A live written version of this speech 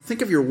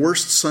think of your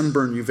worst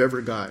sunburn you've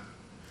ever got.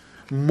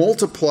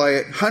 Multiply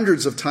it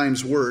hundreds of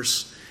times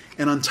worse.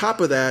 And on top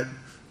of that,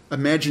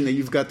 imagine that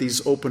you've got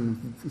these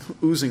open,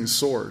 oozing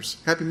sores.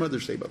 Happy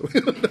Mother's Day, by the way.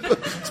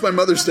 It's my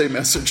Mother's Day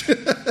message.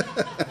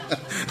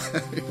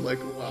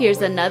 Like, wow.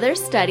 Here's another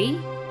study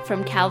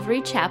from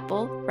Calvary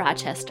Chapel,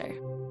 Rochester.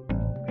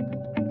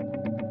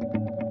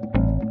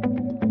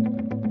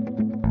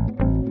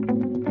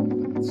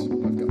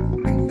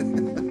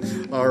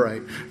 All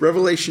right.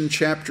 Revelation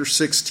chapter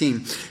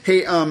 16.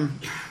 Hey,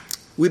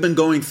 we've been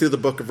going through the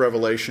book of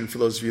Revelation, for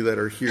those of you that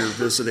are here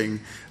visiting.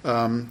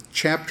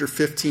 Chapter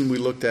 15 we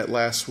looked at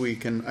last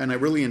week, and I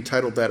really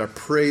entitled that a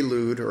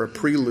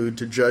prelude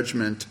to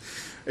judgment.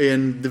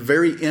 In the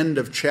very end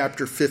of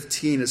chapter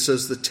 15, it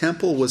says, the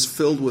temple was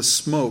filled with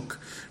smoke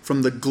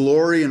from the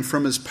glory and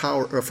from his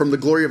power, from the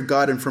glory of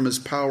God and from his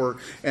power,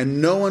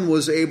 and no one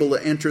was able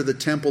to enter the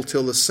temple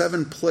till the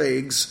 7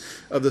 plagues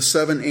of the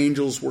 7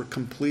 angels were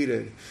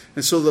completed.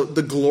 And so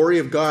the glory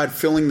of God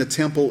filling the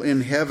temple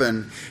in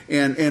heaven.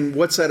 And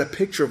what's that a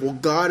picture of? Well,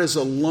 God is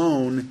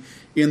alone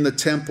in the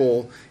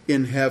temple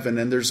in heaven.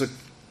 And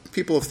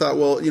people have thought,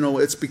 well,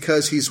 it's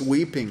because he's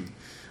weeping.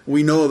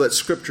 We know that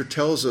Scripture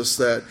tells us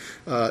that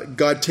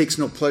God takes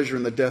no pleasure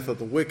in the death of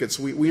the wicked.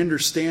 So we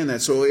understand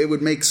that. So it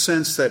would make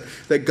sense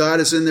that God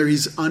is in there.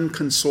 He's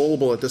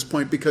unconsolable at this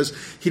point because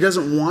he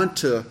doesn't want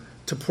to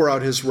pour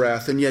out his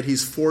wrath, and yet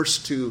he's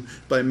forced to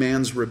by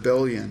man's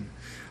rebellion.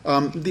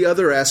 The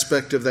other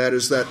aspect of that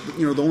is that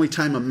the only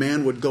time a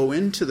man would go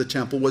into the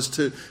temple was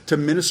to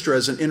minister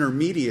as an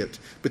intermediate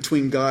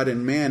between God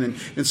and man.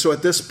 And so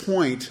at this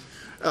point,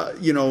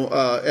 there's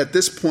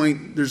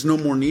no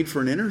more need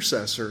for an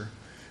intercessor.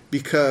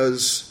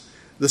 Because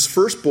this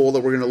first bowl that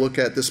we're going to look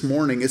at this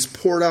morning is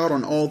poured out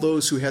on all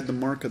those who had the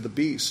mark of the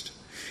beast.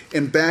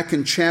 And back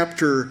in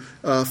chapter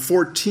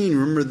 14,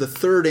 remember the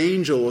third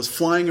angel was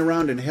flying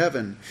around in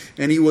heaven.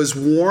 And he was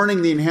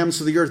warning the inhabitants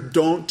of the earth,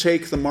 don't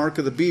take the mark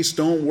of the beast.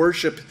 Don't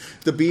worship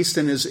the beast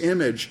in his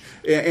image.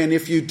 And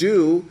if you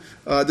do,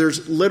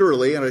 there's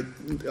literally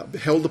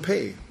hell to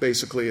pay,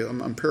 basically.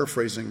 I'm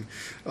paraphrasing.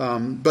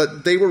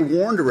 But they were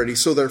warned already,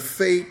 so their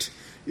fate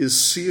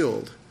is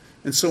sealed.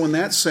 And so in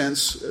that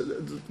sense,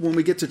 when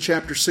we get to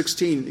chapter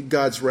 16,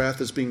 God's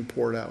wrath is being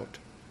poured out.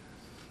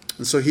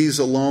 And so he's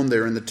alone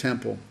there in the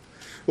temple.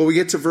 Well, we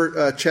get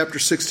to chapter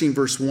 16,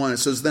 verse 1. It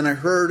says, then I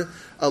heard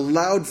a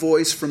loud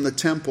voice from the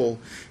temple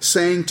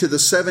saying to the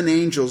 7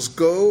 angels,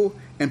 go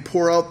and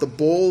pour out the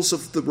bowls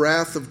of the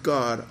wrath of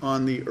God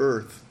on the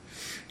earth.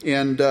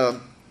 And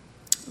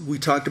we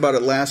talked about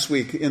it last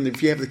week. And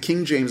if you have the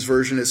King James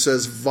Version, it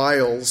says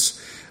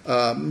vials.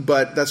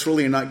 But that's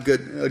really not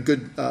a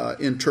good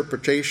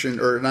interpretation,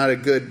 or not a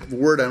good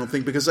word, I don't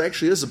think, because it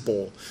actually is a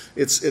bowl.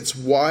 It's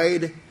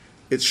wide,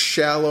 it's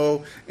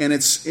shallow,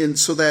 and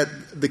so that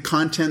the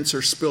contents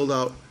are spilled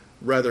out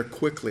rather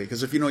quickly.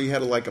 Because if you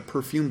had a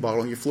perfume bottle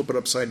and you flip it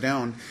upside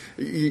down,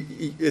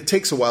 it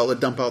takes a while to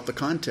dump out the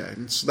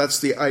contents. That's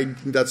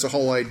the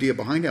whole idea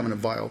behind having a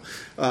vial.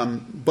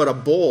 But a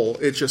bowl,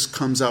 it just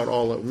comes out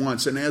all at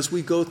once. And as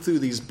we go through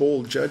these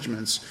bowl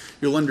judgments,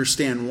 you'll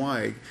understand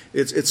why.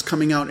 It's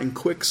coming out in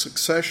quick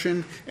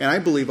succession, and I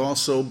believe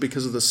also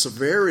because of the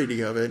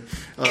severity of it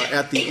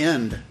at the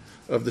end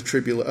of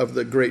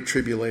the Great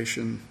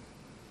Tribulation.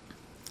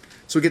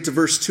 So we get to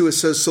verse 2. It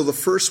says, so the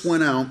first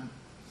went out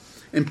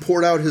and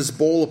poured out his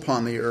bowl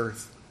upon the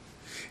earth.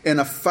 And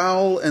a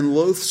foul and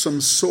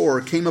loathsome sore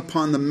came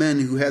upon the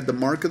men who had the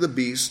mark of the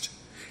beast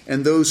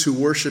and those who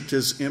worshipped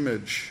his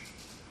image.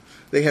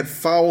 They had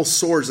foul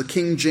sores. The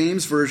King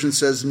James Version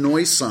says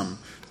noisome.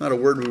 Not a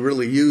word we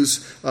really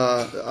use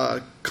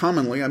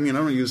commonly. I mean, I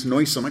don't use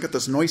noisome. I got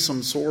this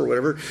noisome sore or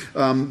whatever.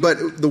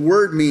 But the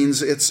word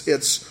means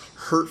it's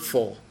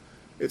hurtful.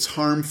 It's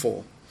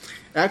harmful.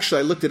 Actually,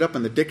 I looked it up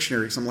in the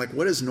dictionary. So I'm like,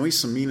 what does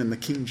noisome mean in the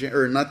King James,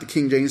 or not the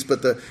King James,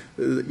 but the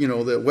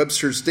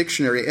Webster's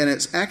dictionary? And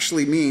it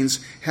actually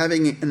means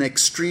having an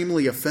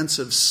extremely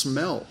offensive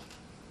smell.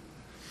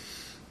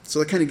 So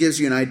that kind of gives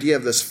you an idea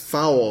of this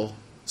foul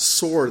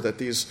sore that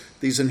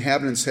these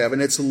inhabitants have,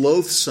 and it's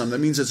loathsome. That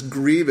means it's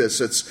grievous.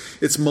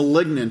 It's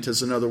malignant,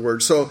 is another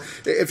word. So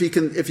if you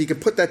can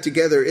put that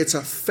together, it's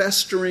a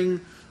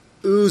festering,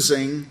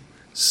 oozing,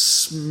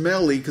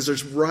 smelly, because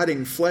there's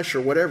rotting flesh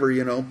or whatever,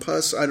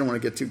 pus. I don't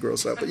want to get too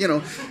gross out, but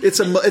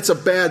it's a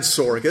bad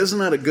sore. It's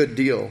not a good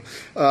deal.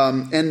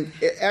 And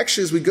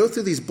actually, as we go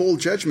through these bowl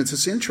judgments,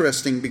 it's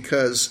interesting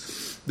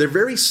because they're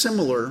very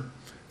similar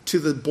to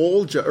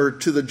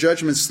to the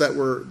judgments that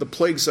were the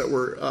plagues that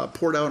were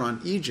poured out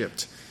on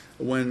Egypt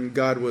when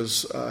God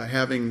was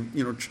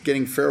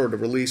getting Pharaoh to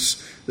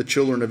release the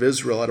children of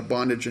Israel out of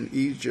bondage in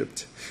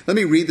Egypt. Let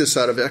me read this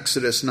out of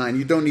Exodus 9.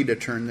 You don't need to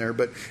turn there,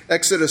 but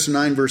Exodus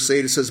 9 verse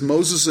 8, it says,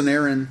 Moses and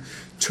Aaron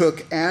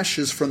took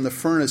ashes from the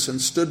furnace and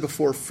stood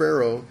before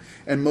Pharaoh,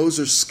 and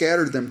Moses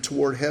scattered them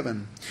toward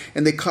heaven.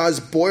 And they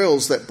caused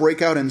boils that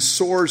break out in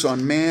sores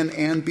on man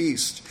and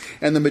beast.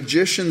 And the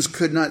magicians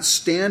could not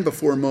stand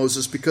before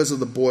Moses because of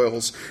the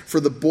boils, for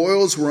the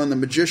boils were on the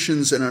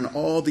magicians and on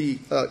all the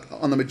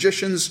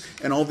Egyptians.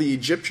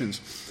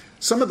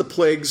 Some of the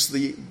plagues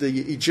the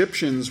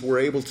Egyptians were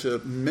able to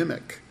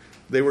mimic.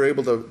 They were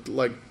able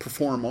to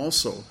perform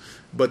also.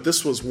 But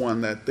this was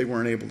one that they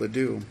weren't able to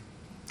do.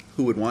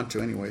 Who would want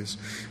to anyways?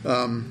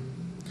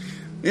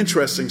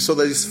 Interesting. So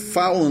these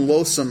foul and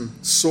loathsome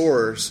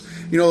sores.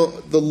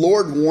 The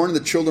Lord warned the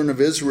children of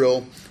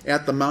Israel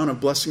at the Mount of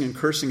Blessing and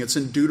Cursing. It's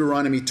in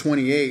Deuteronomy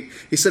 28.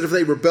 He said, if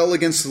they rebel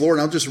against the Lord,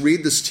 and I'll just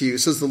read this to you. It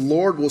says, the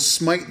Lord will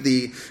smite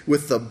thee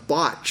with the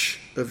botch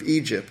of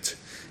Egypt,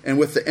 and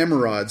with the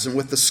emerods, and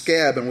with the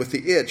scab, and with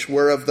the itch,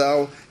 whereof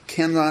thou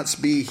cannot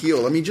be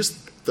healed. I mean,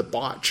 just the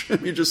botch. I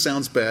mean, it just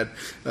sounds bad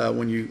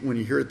when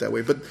you hear it that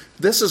way. But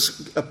this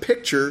is a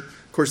picture.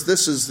 Of course,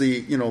 this is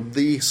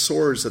the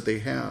sores that they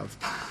have.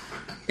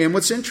 And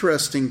what's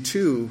interesting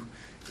too,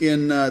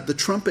 in the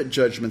trumpet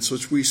judgments,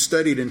 which we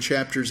studied in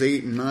chapters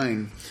 8 and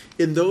 9,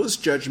 in those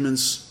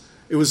judgments,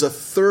 it was a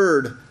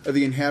third of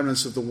the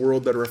inhabitants of the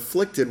world that are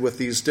afflicted with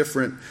these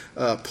different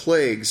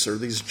plagues or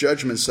these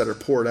judgments that are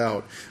poured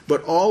out.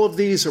 But all of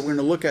these that we're going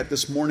to look at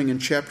this morning in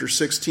chapter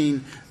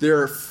 16,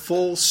 they're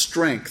full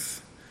strength.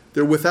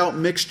 They're without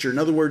mixture. In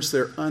other words,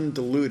 they're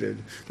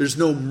undiluted. There's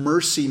no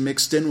mercy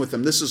mixed in with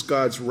them. This is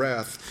God's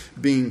wrath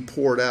being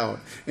poured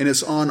out. And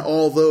it's on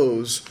all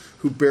those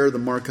who bear the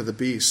mark of the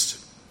beast.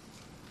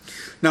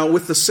 Now,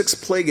 with the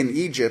sixth plague in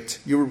Egypt,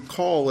 you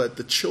recall that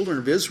the children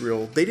of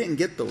Israel, they didn't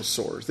get those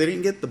sores. They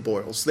didn't get the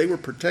boils. They were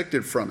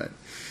protected from it.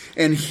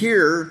 And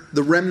here,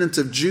 the remnant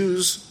of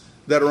Jews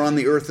that are on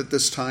the earth at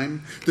this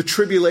time, the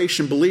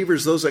tribulation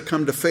believers, those that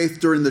come to faith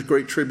during the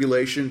Great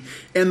Tribulation,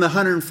 and the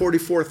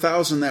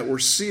 144,000 that were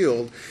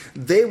sealed,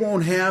 they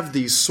won't have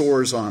these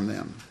sores on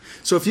them.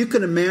 So if you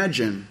can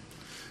imagine,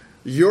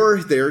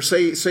 you're there,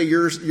 say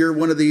you're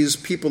one of these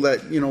people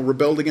that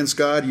rebelled against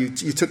God. You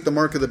took the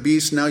mark of the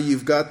beast. Now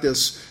you've got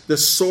this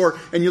sore,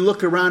 and you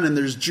look around and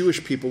there's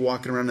Jewish people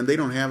walking around and they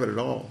don't have it at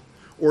all.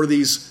 Or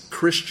these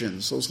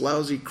Christians, those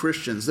lousy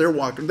Christians, they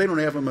don't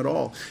have them at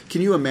all.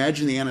 Can you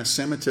imagine the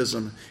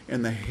anti-Semitism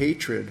and the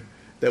hatred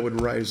that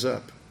would rise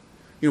up?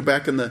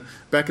 Back in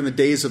the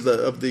days of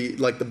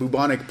the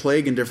bubonic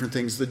plague and different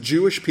things, the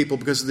Jewish people,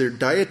 because of their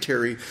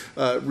dietary,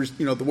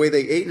 the way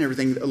they ate and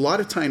everything, a lot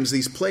of times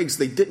these plagues,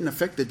 they didn't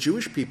affect the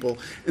Jewish people,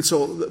 and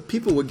so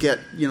people would get,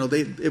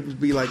 it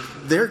would be like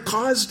they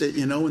caused it,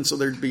 and so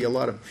there'd be a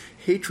lot of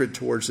hatred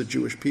towards the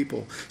Jewish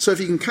people. So if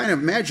you can kind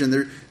of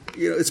imagine,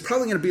 it's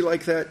probably going to be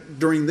like that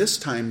during this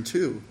time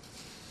too.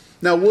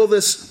 Now, will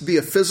this be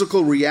a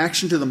physical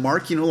reaction to the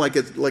mark? Like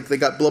they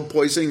got blood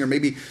poisoning or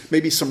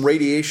maybe some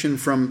radiation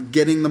from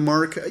getting the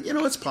mark?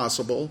 It's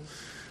possible.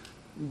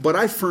 But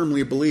I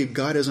firmly believe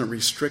God isn't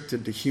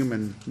restricted to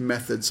human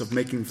methods of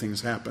making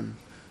things happen.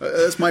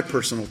 That's my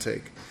personal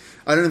take.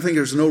 I don't think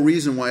there's no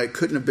reason why it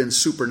couldn't have been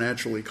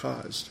supernaturally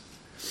caused.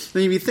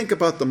 Now, if you think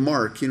about the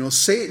mark,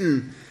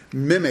 Satan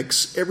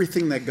mimics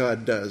everything that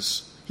God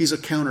does. He's a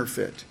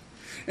counterfeit.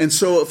 And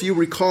so if you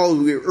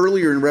recall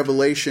earlier in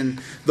Revelation,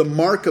 the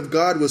mark of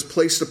God was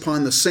placed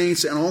upon the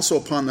saints and also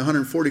upon the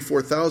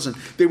 144,000.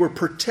 They were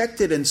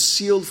protected and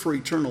sealed for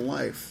eternal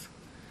life.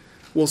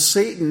 Well,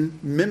 Satan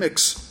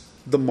mimics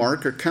the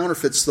mark or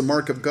counterfeits the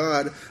mark of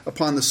God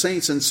upon the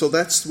saints. And so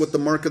that's what the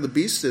mark of the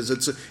beast is.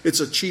 It's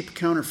a cheap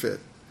counterfeit.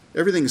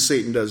 Everything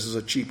Satan does is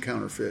a cheap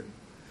counterfeit.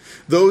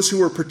 Those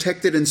who are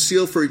protected and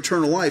sealed for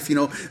eternal life,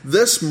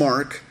 this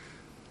mark,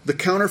 the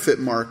counterfeit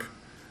mark,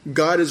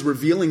 God is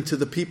revealing to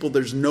the people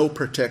there's no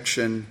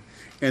protection,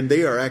 and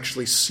they are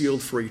actually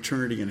sealed for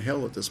eternity in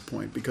hell at this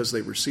point because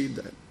they received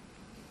that.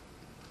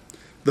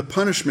 The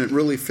punishment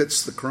really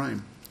fits the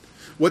crime.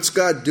 What's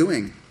God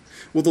doing?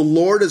 Well, the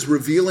Lord is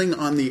revealing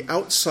on the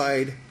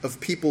outside of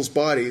people's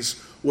bodies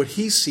what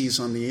he sees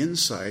on the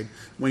inside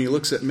when he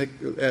looks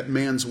at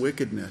man's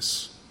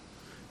wickedness.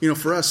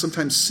 For us,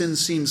 sometimes sin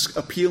seems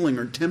appealing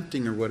or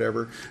tempting or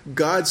whatever.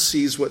 God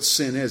sees what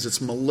sin is.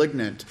 It's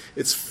malignant.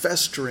 It's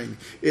festering.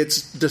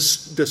 It's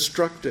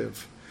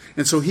destructive.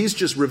 And so he's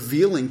just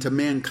revealing to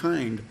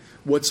mankind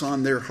what's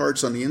on their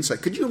hearts on the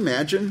inside. Could you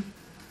imagine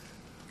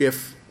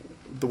if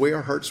the way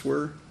our hearts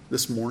were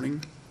this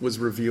morning was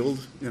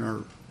revealed in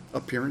our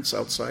appearance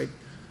outside?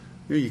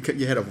 You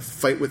had a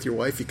fight with your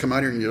wife. You come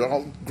out here and you're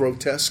all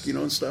grotesque,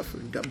 and stuff.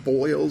 You got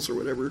boils or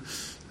whatever.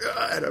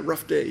 I had a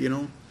rough day,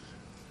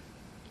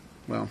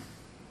 Well,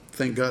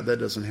 thank God that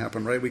doesn't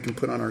happen, right? We can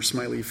put on our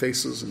smiley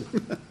faces and,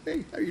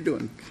 hey, how are you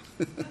doing?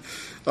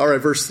 All right,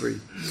 verse 3.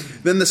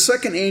 Then the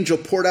second angel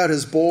poured out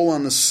his bowl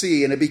on the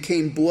sea, and it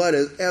became blood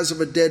as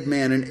of a dead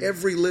man, and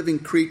every living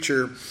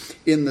creature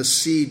in the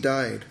sea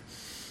died.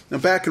 Now,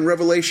 back in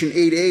Revelation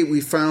 8:8,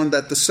 we found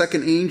that the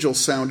second angel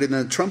sounded in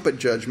the trumpet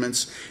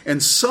judgments,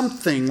 and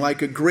something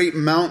like a great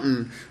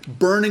mountain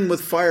burning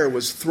with fire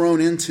was thrown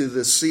into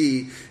the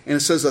sea, and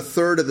it says a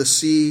third of the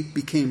sea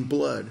became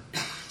blood.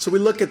 So we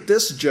look at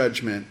this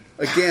judgment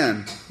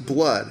again,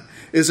 blood.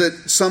 Is it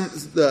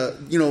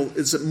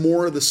is it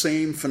more of the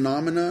same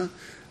phenomena?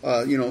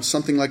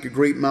 Something like a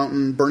great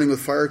mountain burning with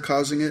fire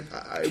causing it?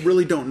 I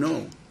really don't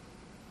know.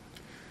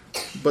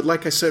 But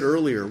like I said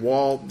earlier,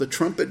 while the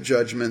trumpet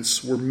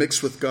judgments were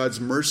mixed with God's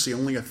mercy,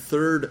 only a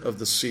third of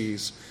the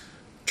seas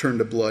turn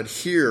to blood.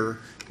 Here,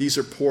 these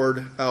are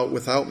poured out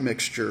without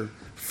mixture,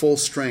 full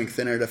strength,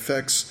 and it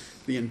affects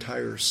the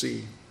entire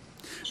sea.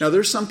 Now,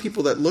 there's some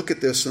people that look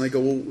at this and they go,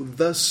 well,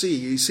 the sea.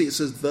 You see, it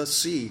says the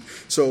sea.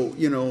 So,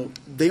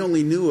 they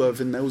only knew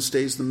of, in those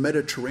days, the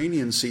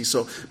Mediterranean Sea.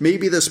 So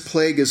maybe this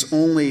plague is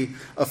only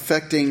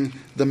affecting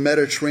the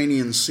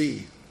Mediterranean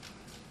Sea.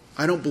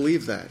 I don't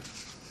believe that.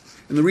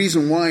 And the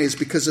reason why is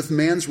because if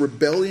man's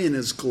rebellion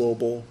is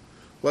global,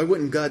 why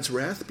wouldn't God's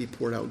wrath be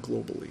poured out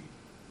globally?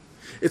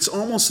 It's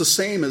almost the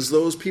same as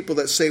those people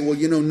that say, well,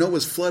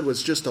 Noah's flood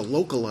was just a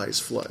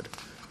localized flood.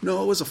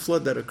 No, it was a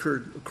flood that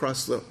occurred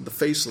across the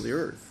face of the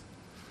earth.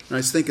 And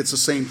I think it's the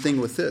same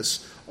thing with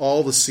this.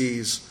 All the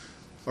seas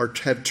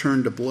have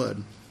turned to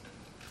blood.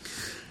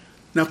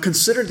 Now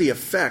consider the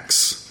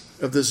effects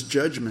of this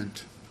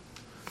judgment.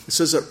 It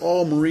says that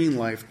all marine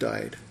life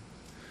died.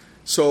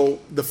 So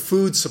the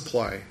food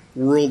supply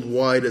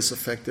worldwide is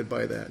affected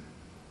by that.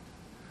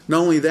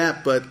 Not only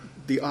that, but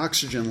the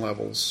oxygen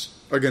levels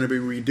are going to be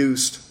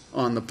reduced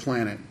on the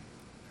planet.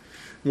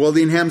 Well,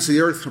 the inhabitants of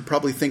the earth will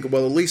probably think,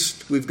 well, at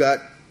least we've got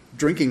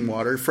drinking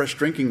water, fresh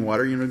drinking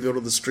water, go to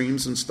the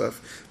streams and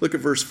stuff. Look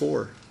at verse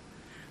 4.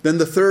 Then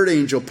the third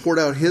angel poured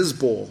out his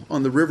bowl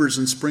on the rivers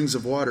and springs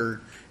of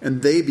water,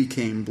 and they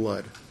became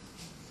blood.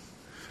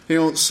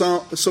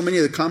 So many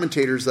of the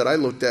commentators that I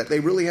looked at, they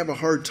really have a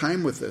hard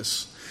time with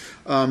this.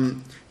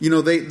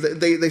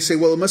 They say,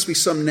 well, it must be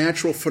some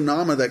natural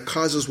phenomena that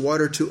causes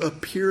water to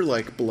appear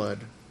like blood.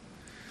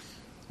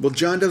 Well,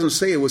 John doesn't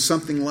say it was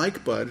something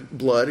like blood,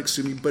 but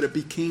it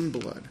became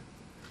blood.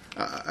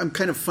 I'm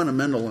kind of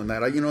fundamental in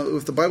that.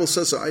 If the Bible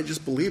says so, I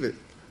just believe it.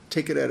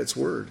 Take it at its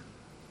word.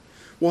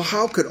 Well,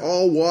 how could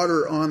all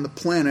water on the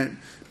planet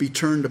be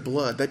turned to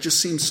blood? That just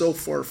seems so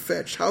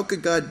far-fetched. How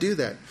could God do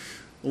that?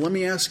 Well, let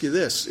me ask you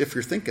this, if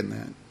you're thinking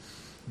that.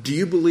 Do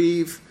you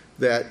believe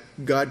that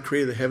God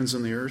created the heavens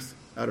and the earth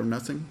out of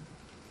nothing?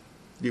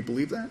 Do you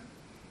believe that?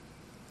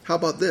 How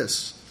about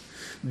this?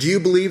 Do you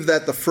believe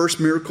that the first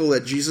miracle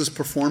that Jesus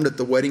performed at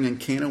the wedding in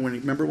Cana,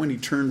 remember when he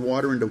turned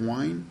water into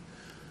wine?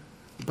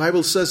 The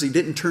Bible says he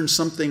didn't turn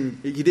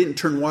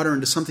water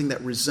into something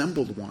that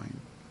resembled wine.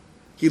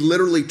 He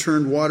literally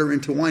turned water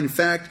into wine. In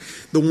fact,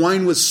 the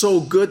wine was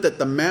so good that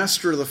the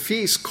master of the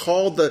feast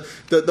called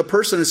the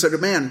person and said,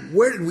 man,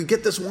 where did we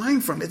get this wine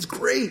from? It's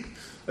great.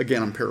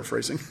 Again, I'm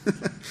paraphrasing.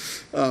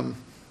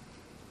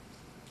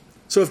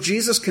 So if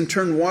Jesus can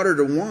turn water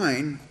to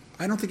wine,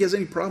 I don't think he has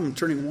any problem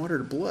turning water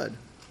to blood.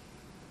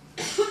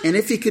 And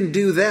if he can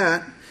do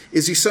that,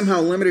 is he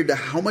somehow limited to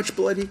how much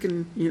blood he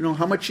can,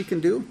 how much he can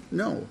do?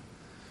 No.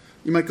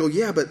 You might go,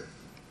 yeah, but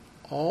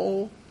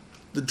all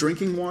the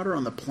drinking water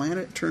on the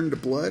planet turned to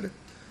blood?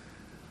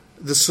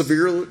 The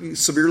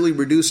severely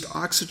reduced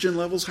oxygen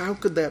levels? How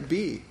could that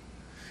be?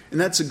 And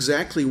that's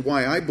exactly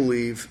why I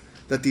believe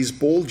that these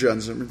bowl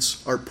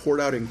judgments are poured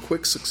out in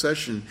quick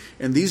succession,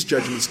 and these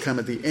judgments come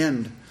at the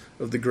end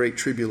of the Great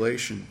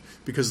Tribulation,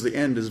 because the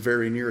end is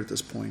very near at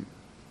this point.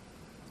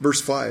 Verse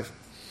 5.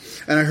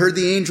 And I heard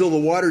the angel of the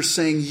waters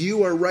saying,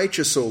 you are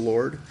righteous, O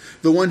Lord,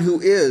 the one who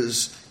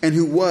is, and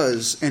who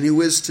was, and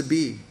who is to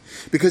be,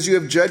 because you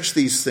have judged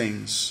these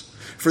things.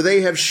 For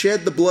they have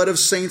shed the blood of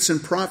saints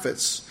and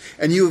prophets,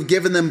 and you have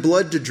given them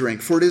blood to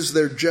drink, for it is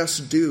their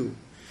just due.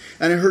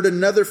 And I heard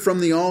another from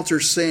the altar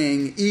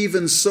saying,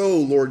 even so,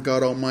 Lord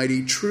God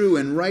Almighty, true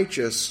and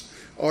righteous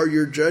are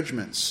your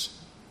judgments.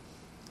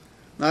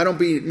 Now, I don't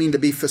mean to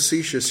be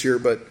facetious here,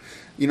 but,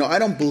 I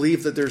don't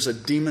believe that there's a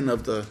demon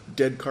of the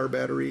dead car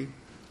battery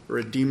or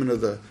a demon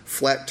of the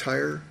flat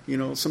tire.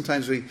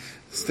 Sometimes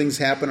things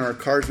happen in our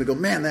cars, we go,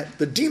 man,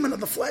 the demon of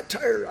the flat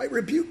tire, I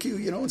rebuke you,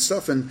 and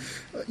stuff. And,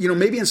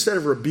 maybe instead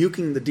of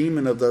rebuking the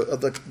demon of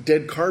the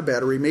dead car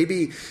battery,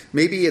 maybe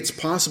it's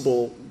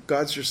possible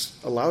God's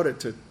just allowed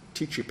it to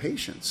teach you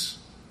patience,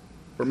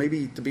 or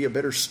maybe to be a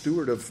better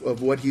steward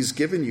of what he's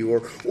given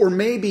you, or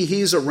maybe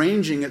he's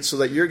arranging it so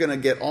that you're going to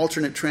get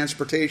alternate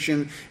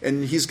transportation,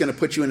 and he's going to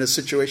put you in a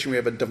situation where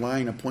you have a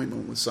divine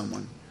appointment with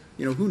someone.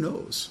 Who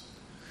knows?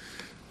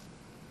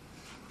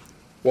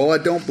 While I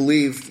don't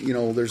believe,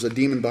 there's a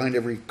demon behind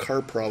every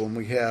car problem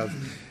we have,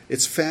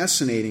 it's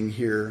fascinating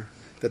here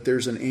that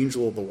there's an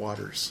angel of the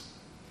waters.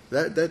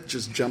 That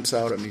just jumps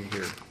out at me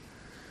here.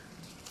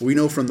 We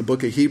know from the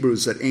book of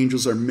Hebrews that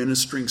angels are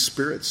ministering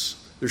spirits.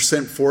 They're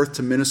sent forth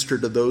to minister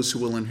to those who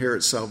will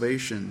inherit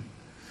salvation.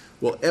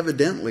 Well,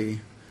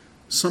 evidently,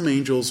 some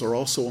angels are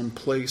also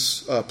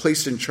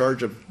placed in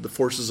charge of the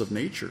forces of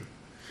nature.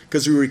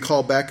 Because we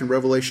recall back in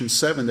Revelation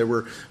 7, there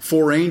were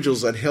 4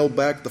 angels that held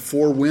back the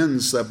 4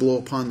 winds that blow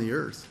upon the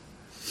earth.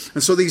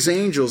 And so these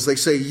angels, they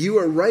say, you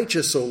are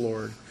righteous, O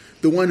Lord,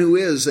 the one who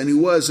is and who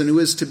was and who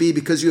is to be,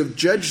 because you have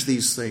judged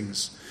these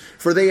things.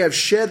 For they have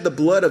shed the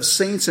blood of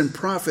saints and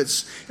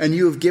prophets, and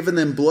you have given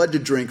them blood to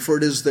drink, for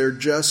it is their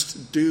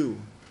just due.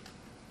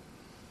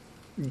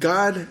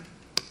 God,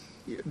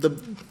 the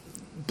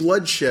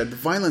bloodshed, the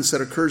violence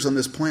that occurs on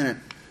this planet,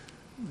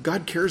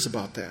 God cares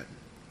about that.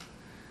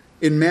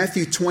 In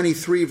Matthew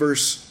 23,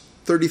 verse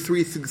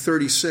 33 through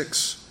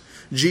 36,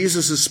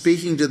 Jesus is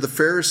speaking to the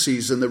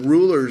Pharisees and the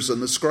rulers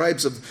and the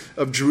scribes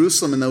of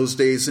Jerusalem in those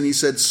days, and he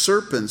said,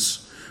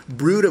 serpents,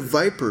 brood of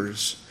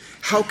vipers,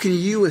 how can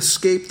you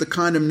escape the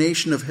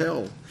condemnation of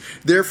hell?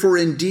 Therefore,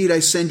 indeed, I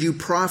send you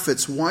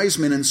prophets, wise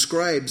men, and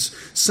scribes.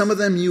 Some of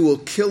them you will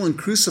kill and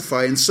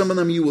crucify, and some of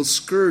them you will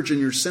scourge in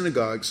your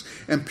synagogues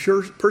and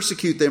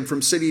persecute them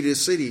from city to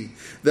city,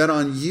 that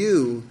on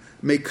you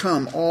may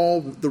come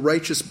all the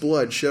righteous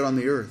blood shed on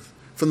the earth,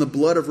 from the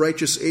blood of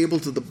righteous Abel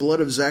to the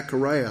blood of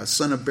Zechariah,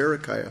 son of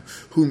Berechiah,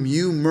 whom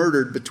you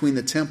murdered between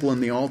the temple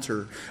and the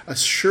altar.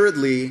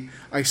 Assuredly,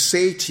 I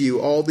say to you,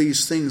 all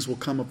these things will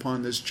come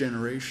upon this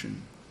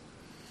generation.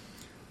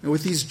 And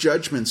with these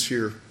judgments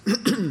here,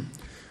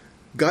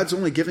 God's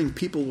only giving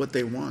people what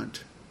they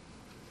want.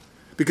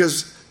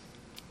 Because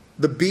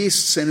the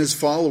beasts and his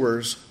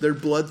followers, they're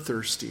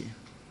bloodthirsty.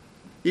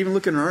 Even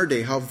look in our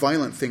day how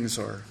violent things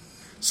are.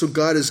 So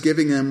God is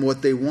giving them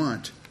what they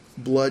want,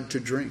 blood to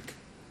drink.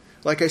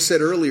 Like I said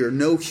earlier,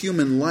 no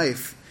human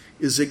life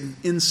is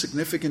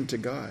insignificant to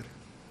God.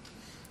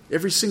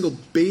 Every single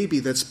baby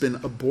that's been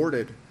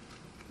aborted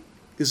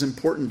is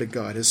important to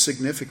God, is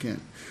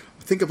significant.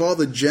 Think of all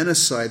the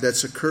genocide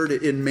that's occurred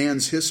in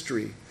man's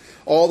history.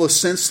 All the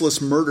senseless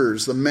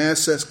murders, the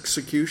mass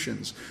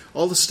executions,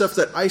 all the stuff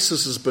that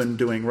ISIS has been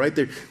doing, right?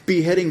 They're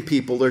beheading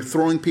people, they're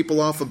throwing people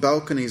off of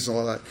balconies and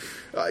all that.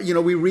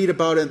 We read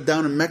about it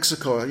down in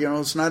Mexico.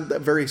 It's not a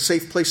very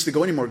safe place to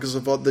go anymore because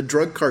of all the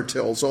drug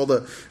cartels, all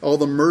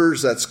the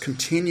murders that's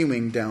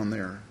continuing down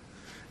there.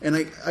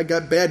 And I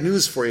got bad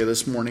news for you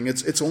this morning.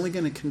 It's only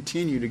going to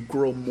continue to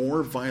grow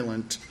more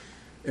violent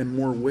and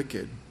more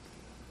wicked.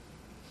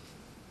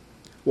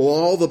 Well,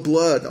 all the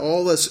blood,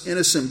 all this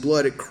innocent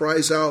blood, it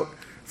cries out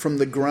from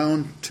the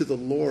ground to the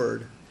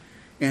Lord,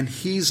 and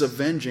he's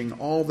avenging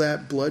all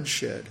that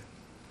bloodshed.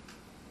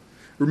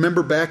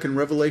 Remember back in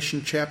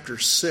Revelation chapter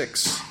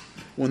 6,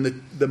 when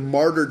the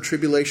martyred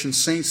tribulation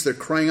saints, they're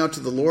crying out to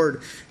the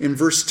Lord. In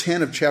verse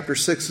 10 of chapter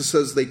 6, it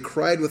says, they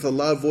cried with a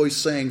loud voice,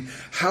 saying,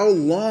 how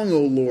long, O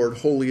Lord,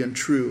 holy and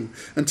true,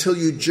 until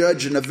you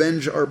judge and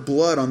avenge our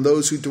blood on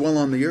those who dwell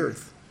on the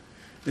earth?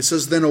 It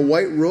says, then a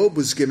white robe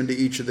was given to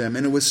each of them,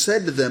 and it was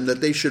said to them that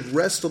they should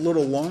rest a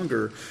little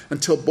longer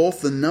until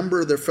both the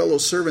number of their fellow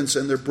servants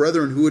and their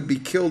brethren who would be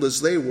killed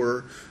as they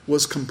were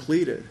was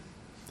completed.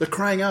 They're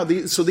crying out.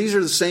 So these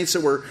are the saints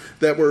that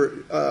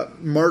were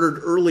martyred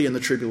early in the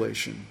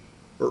tribulation,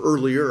 or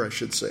earlier, I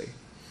should say.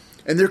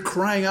 And they're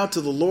crying out to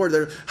the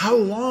Lord. How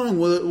long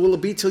will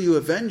it be till you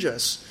avenge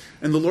us?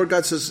 And the Lord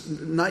God says,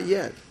 not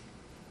yet.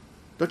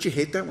 Don't you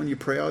hate that when you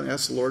pray out and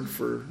ask the Lord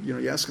for,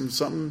 you ask him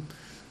something?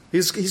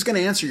 He's going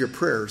to answer your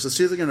prayers.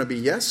 It's either going to be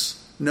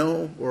yes,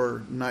 no,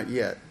 or not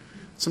yet.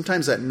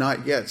 Sometimes that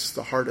not yet's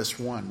the hardest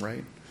one,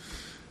 right?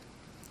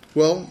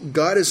 Well,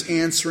 God is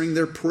answering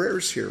their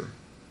prayers here.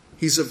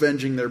 He's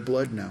avenging their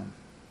blood now.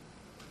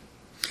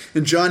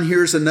 And John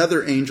hears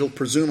another angel,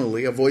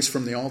 presumably, a voice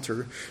from the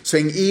altar,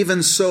 saying,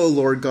 even so,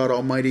 Lord God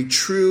Almighty,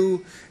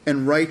 true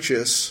and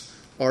righteous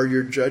are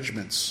your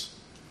judgments.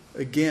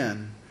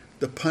 Again,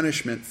 the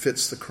punishment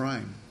fits the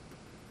crime.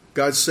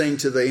 God's saying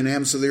to the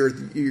inhabitants of the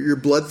earth, you're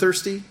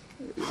bloodthirsty?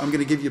 I'm going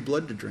to give you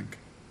blood to drink.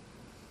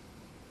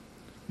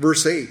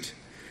 Verse 8,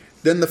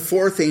 then the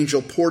fourth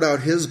angel poured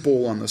out his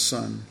bowl on the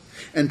sun,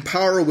 and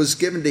power was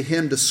given to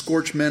him to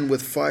scorch men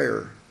with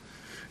fire.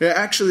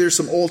 Actually, there's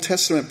some Old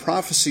Testament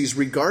prophecies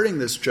regarding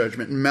this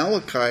judgment. In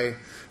Malachi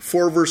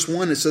 4 verse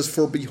 1, it says,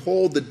 for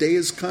behold, the day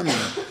is coming,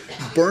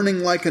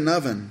 burning like an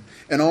oven,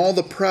 and all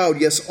the proud,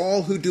 yes,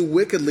 all who do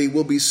wickedly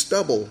will be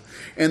stubble.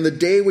 And the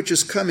day which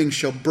is coming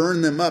shall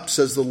burn them up,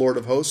 says the Lord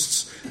of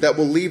hosts, that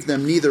will leave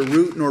them neither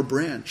root nor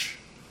branch.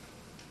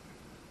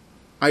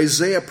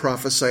 Isaiah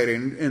prophesied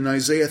in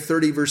Isaiah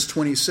 30 verse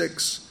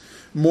 26,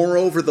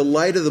 moreover, the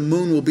light of the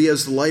moon will be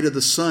as the light of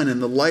the sun,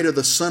 and the light of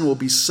the sun will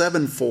be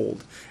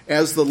sevenfold,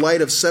 as the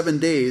light of 7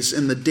 days,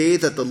 in the day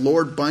that the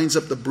Lord binds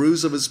up the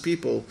bruise of his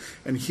people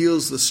and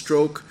heals the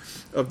stroke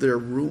of their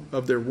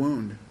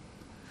wound.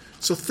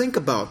 So think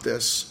about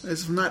this.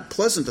 It's not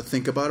pleasant to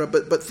think about it,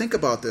 but think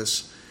about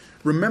this.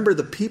 Remember,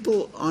 the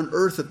people on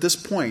earth at this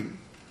point,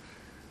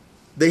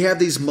 they have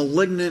these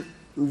malignant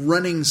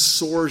running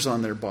sores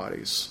on their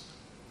bodies.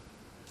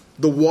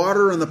 The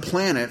water on the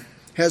planet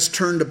has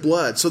turned to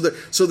blood. So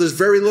there's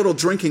very little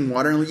drinking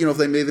water. And,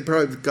 they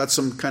probably got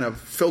some kind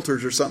of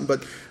filters or something,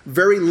 but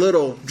very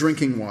little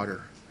drinking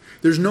water.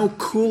 There's no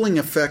cooling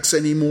effects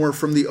anymore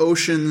from the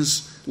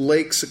oceans,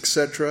 lakes,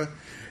 etc.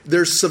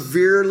 There's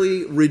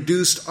severely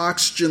reduced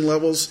oxygen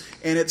levels,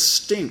 and it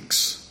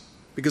stinks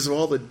because of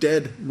all the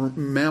dead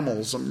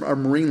mammals, our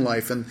marine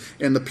life, and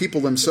the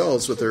people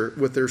themselves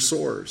with their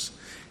sores.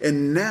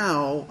 And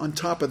now, on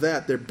top of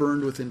that, they're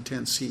burned with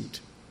intense heat.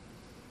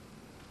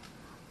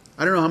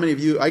 I don't know how many of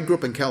you, I grew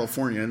up in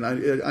California, and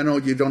I know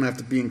you don't have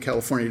to be in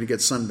California to get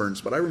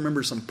sunburns, but I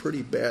remember some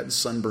pretty bad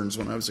sunburns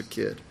when I was a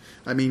kid.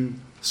 I mean,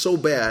 so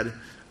bad,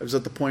 I was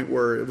at the point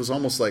where it was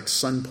almost like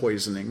sun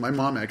poisoning. My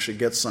mom actually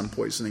gets sun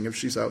poisoning if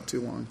she's out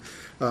too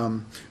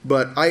long.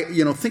 But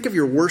think of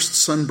your worst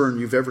sunburn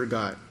you've ever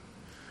got.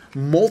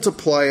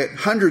 Multiply it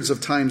hundreds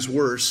of times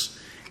worse,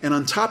 And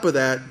on top of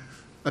that,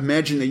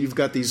 imagine that you've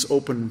got these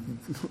open,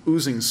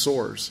 oozing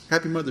sores.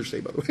 Happy Mother's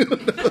Day, by the way.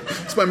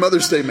 It's my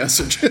Mother's Day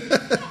message.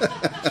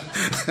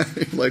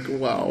 Like,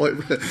 wow.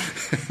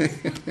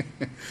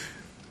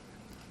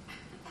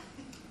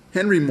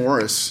 Henry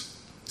Morris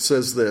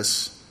says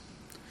this: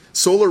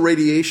 solar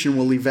radiation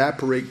will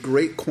evaporate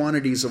great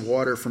quantities of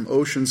water from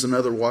oceans and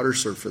other water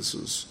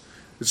surfaces.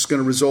 It's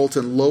going to result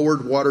in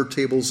lowered water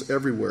tables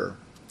everywhere.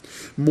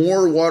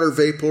 More water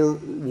vapor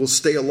will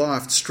stay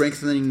aloft,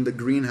 strengthening the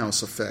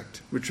greenhouse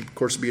effect, which of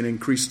course would be an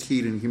increased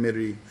heat and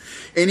humidity.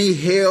 Any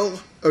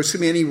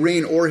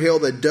rain or hail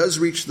that does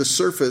reach the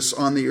surface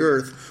on the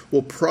earth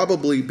will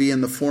probably be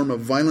in the form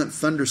of violent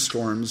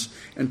thunderstorms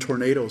and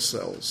tornado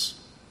cells.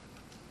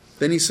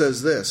 Then he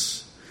says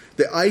this: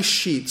 the ice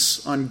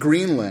sheets on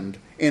Greenland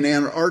and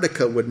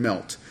Antarctica would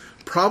melt,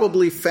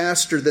 probably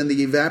faster than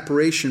the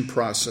evaporation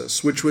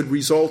process, which would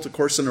result, of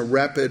course, in a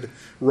rapid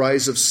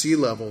rise of sea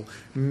level.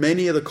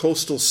 Many of the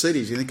coastal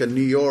cities, you think of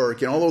New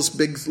York, all those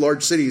big,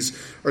 large cities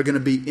are going to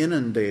be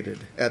inundated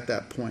at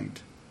that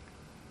point.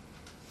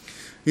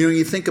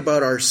 You think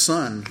about our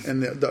sun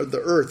and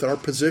the earth, our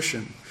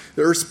position.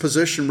 The earth's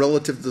position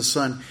relative to the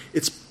sun,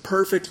 it's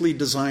perfectly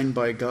designed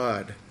by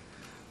God.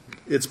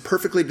 It's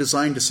perfectly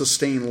designed to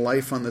sustain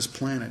life on this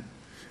planet.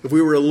 If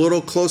we were a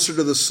little closer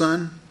to the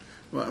sun,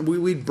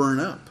 we'd burn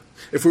up.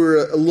 If we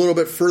were a little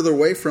bit further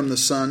away from the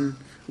sun,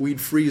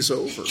 we'd freeze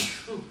over.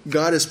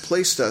 God has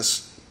placed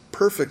us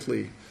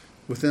perfectly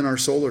within our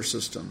solar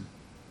system.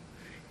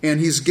 And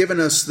He's given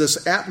us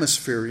this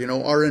atmosphere,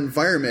 our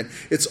environment.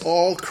 It's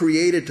all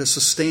created to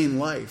sustain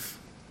life.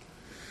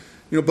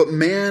 But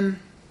man,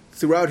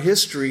 throughout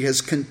history,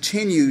 has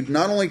continued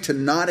not only to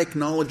not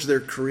acknowledge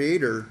their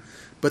Creator,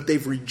 but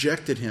they've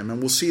rejected Him. And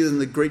we'll see in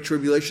the Great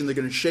Tribulation, they're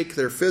going to shake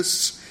their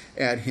fists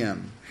at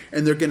Him.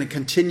 And they're going to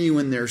continue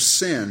in their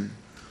sin,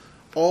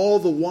 all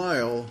the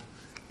while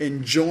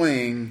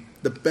enjoying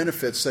the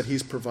benefits that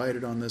He's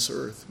provided on this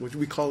earth, which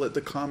we call it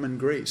the common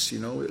grace.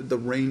 The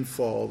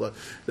rainfall,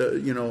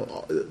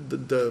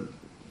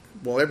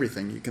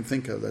 everything you can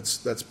think of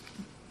that's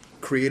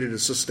created to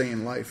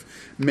sustain life.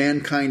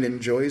 Mankind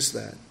enjoys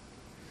that.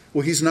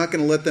 Well, He's not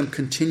going to let them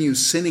continue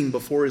sinning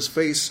before His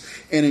face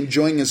and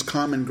enjoying His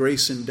common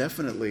grace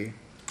indefinitely.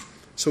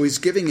 So He's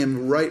giving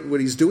him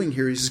what He's doing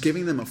here. He's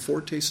giving them a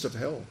foretaste of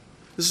hell.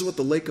 This is what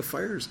the lake of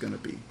fire is going to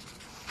be.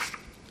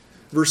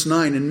 Verse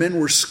 9, and men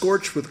were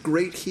scorched with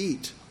great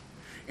heat,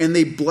 and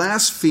they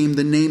blasphemed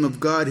the name of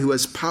God who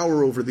has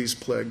power over these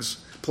plagues,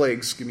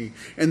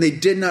 and they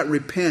did not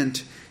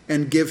repent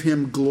and give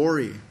Him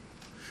glory.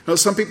 Now,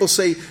 some people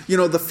say,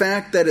 the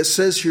fact that it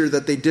says here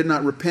that they did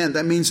not repent,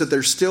 that means that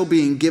they're still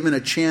being given a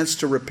chance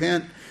to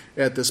repent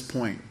at this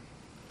point.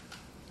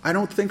 I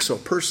don't think so,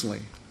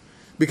 personally.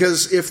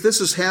 Because if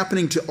this is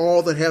happening to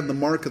all that have the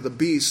mark of the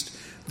beast,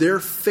 their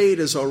fate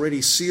is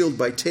already sealed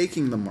by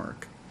taking the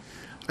mark.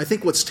 I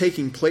think what's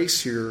taking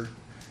place here,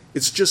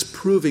 it's just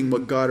proving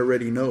what God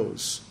already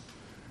knows.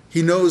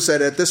 He knows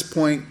that at this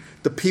point,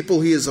 the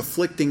people He is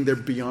afflicting, they're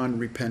beyond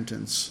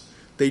repentance.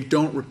 They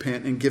don't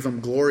repent and give Him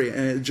glory, and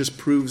it just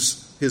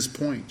proves His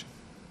point.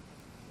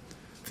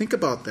 Think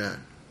about that.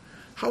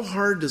 How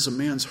hard does a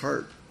man's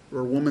heart or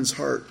a woman's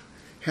heart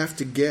have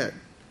to get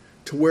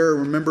to where,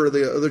 remember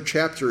the other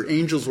chapter,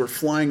 angels were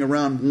flying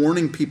around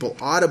warning people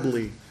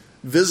audibly,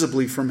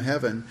 visibly from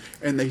heaven,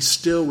 and they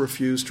still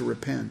refuse to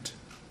repent.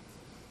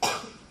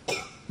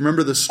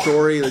 Remember the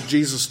story that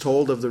Jesus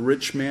told of the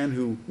rich man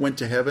who went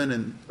to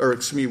heaven,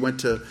 went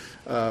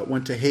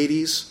to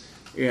Hades,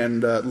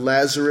 and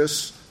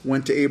Lazarus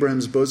went to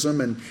Abraham's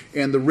bosom,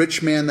 and the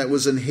rich man that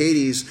was in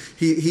Hades,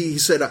 he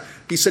said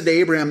to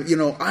Abraham,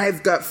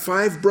 I've got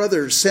 5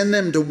 brothers.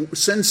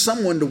 Send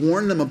someone to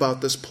warn them about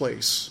this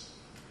place.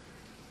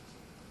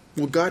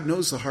 Well, God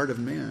knows the heart of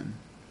man.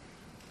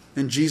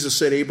 And Jesus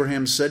said,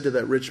 Abraham said to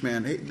that rich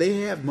man, hey,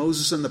 they have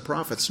Moses and the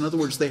prophets. In other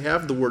words, they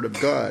have the word of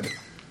God.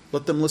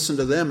 Let them listen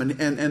to them. And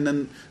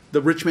then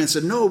the rich man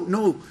said,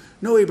 No,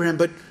 Abraham,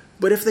 but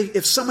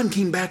if someone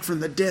came back from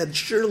the dead,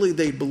 surely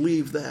they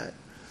believe that.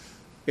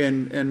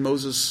 And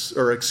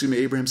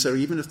Abraham said,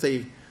 even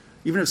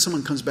if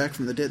someone comes back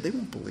from the dead, they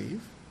won't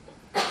believe.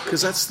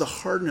 Because that's the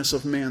hardness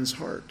of man's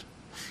heart.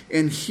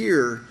 And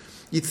here,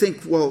 you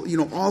think,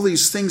 all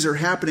these things are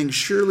happening,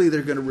 surely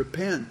they're going to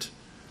repent.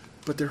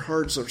 But their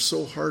hearts are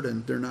so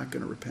hardened, they're not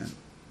going to repent.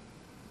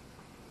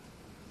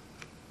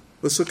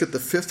 Let's look at the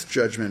 5th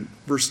judgment,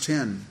 verse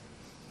 10.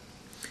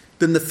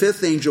 Then the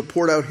 5th angel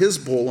poured out his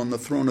bowl on the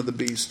throne of the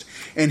beast,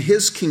 and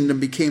his kingdom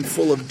became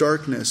full of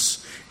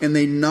darkness, and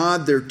they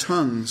gnawed their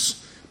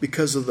tongues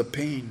because of the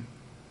pain.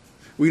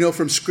 We know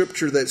from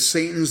Scripture that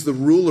Satan's the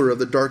ruler of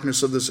the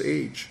darkness of this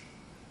age.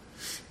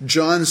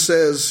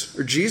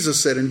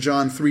 Jesus said in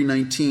John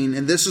 3:19,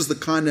 and this is the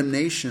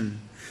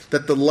condemnation,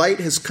 that the light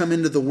has come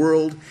into the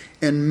world,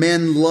 and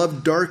men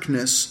loved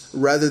darkness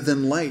rather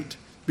than light,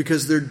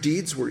 because their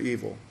deeds were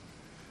evil.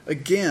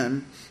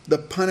 Again, the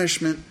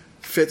punishment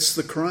fits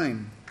the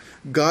crime.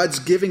 God's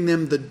giving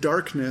them the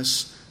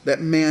darkness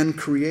that man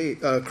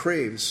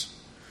craves.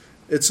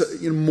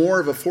 It's more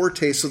of a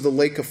foretaste of the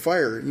lake of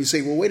fire. And you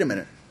say, well, wait a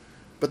minute.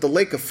 But the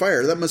lake of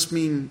fire, that must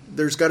mean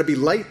there's got to be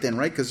light then,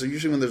 right? Because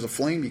usually when there's a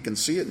flame, you can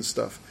see it and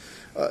stuff.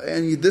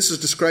 And this is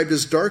described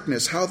as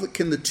darkness. How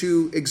can the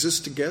two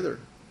exist together?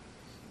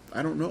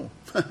 I don't know.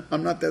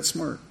 I'm not that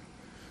smart.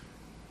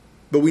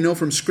 But we know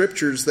from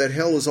scriptures that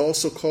hell is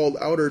also called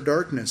outer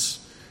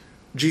darkness.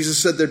 Jesus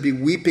said there'd be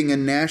weeping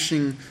and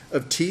gnashing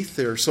of teeth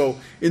there. So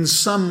in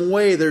some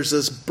way there's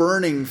this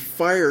burning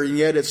fire, and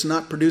yet it's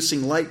not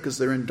producing light because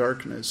they're in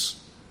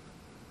darkness.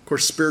 Of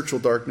course, spiritual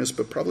darkness,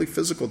 but probably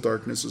physical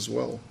darkness as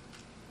well.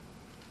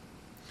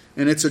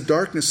 And it's a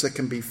darkness that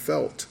can be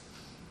felt.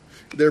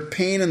 Their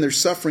pain and their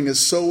suffering is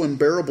so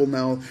unbearable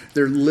now,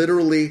 they're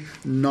literally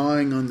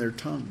gnawing on their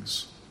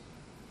tongues.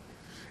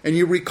 And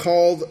you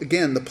recall,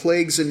 again, the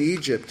plagues in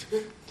Egypt.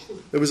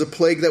 There was a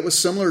plague that was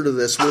similar to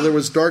this, where there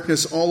was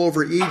darkness all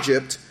over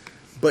Egypt,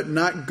 but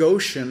not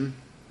Goshen,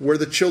 where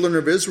the children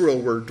of Israel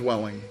were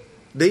dwelling.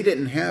 They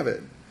didn't have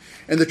it.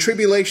 And the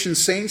tribulation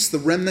saints, the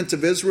remnant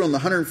of Israel, and the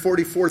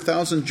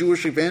 144,000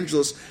 Jewish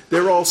evangelists,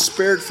 they're all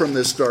spared from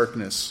this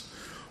darkness.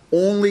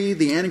 Only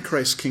the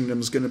Antichrist kingdom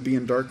is going to be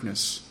in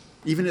darkness.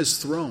 Even his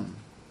throne,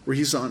 where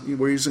he's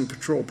in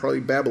control,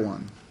 probably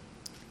Babylon.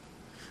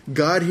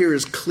 God here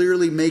is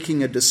clearly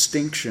making a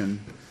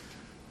distinction.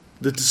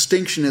 The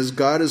distinction is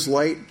God is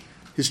light,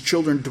 his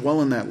children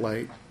dwell in that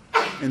light,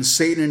 and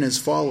Satan and his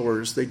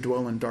followers, they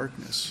dwell in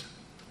darkness.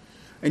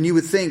 And you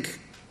would think,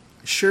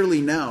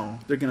 surely now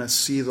they're going to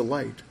see the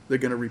light. They're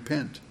going to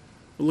repent.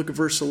 Well, look at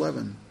verse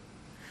 11.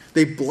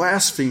 They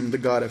blasphemed the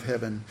God of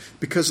heaven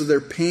because of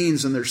their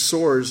pains and their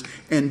sores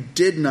and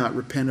did not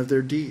repent of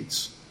their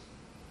deeds.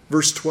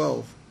 Verse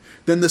 12.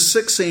 Then the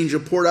sixth angel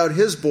poured out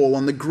his bowl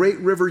on the great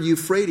river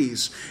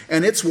Euphrates,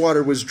 and its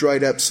water was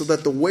dried up, so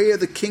that the way of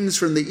the kings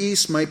from the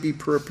east might be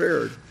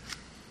prepared.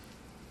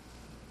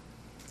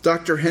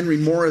 Dr. Henry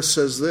Morris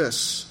says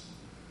this: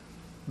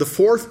 the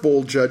fourth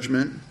bowl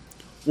judgment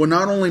will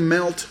not only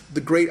melt the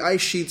great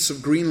ice sheets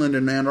of Greenland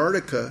and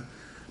Antarctica,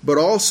 but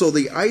also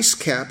the ice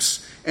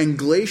caps and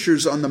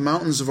glaciers on the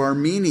mountains of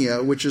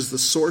Armenia, which is the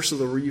source of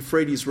the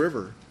Euphrates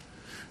River.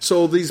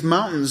 So these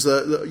mountains,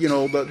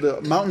 the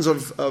mountains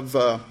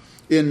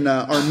in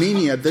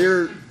Armenia,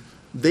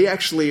 they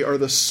actually are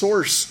the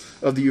source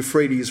of the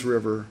Euphrates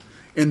River,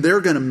 and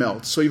they're going to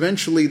melt. So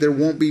eventually there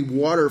won't be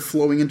water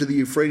flowing into the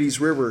Euphrates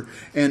River,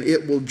 and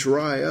it will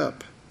dry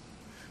up.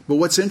 But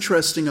what's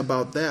interesting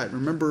about that,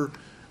 remember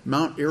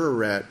Mount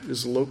Ararat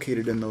is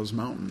located in those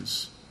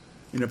mountains.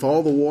 And if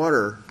all the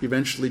water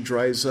eventually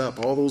dries up,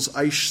 all those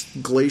ice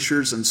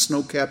glaciers and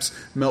snow caps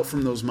melt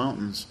from those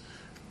mountains,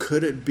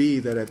 could it be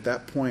that at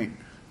that point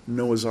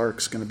Noah's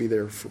Ark's going to be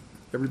there for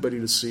everybody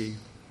to see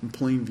in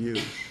plain view?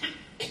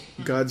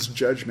 God's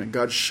judgment,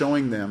 God's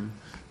showing them,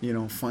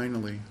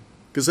 finally.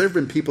 Because there have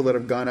been people that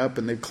have gone up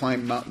and they've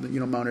climbed Mount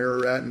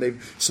Ararat, and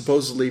they've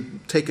supposedly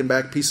taken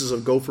back pieces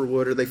of gopher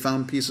wood, or they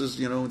found pieces,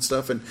 and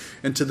stuff.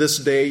 And to this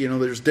day,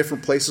 there's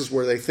different places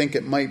where they think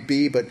it might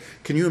be. But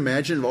can you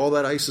imagine if all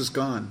that ice is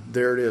gone?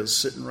 There it is,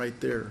 sitting right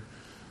there.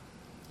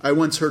 I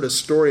once heard a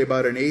story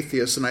about an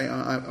atheist, and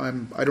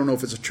I don't know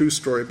if it's a true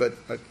story, but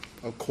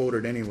I'll quote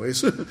it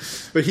anyways.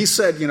 But he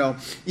said,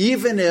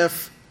 even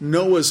if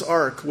Noah's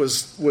Ark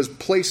was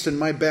placed in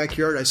my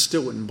backyard, I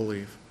still wouldn't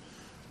believe.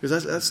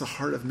 Because that's the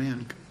heart of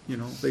man.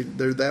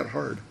 They're that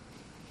hard.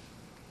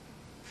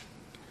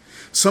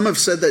 Some have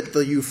said that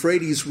the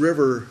Euphrates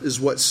River is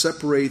what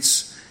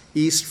separates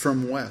east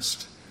from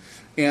west.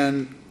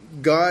 And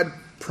God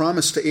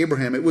promised to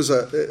Abraham, it was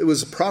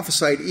a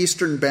prophesied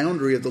eastern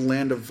boundary of the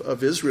land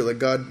of Israel that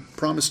God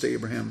promised to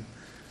Abraham.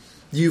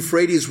 The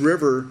Euphrates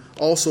River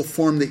also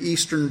formed the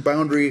eastern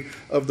boundary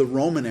of the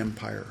Roman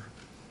Empire.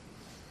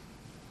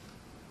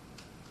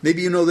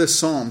 Maybe you know this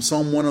psalm,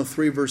 Psalm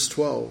 103, verse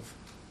 12.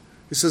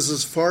 It says,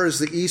 as far as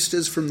the east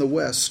is from the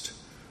west,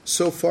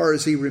 so far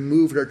as he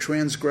removed our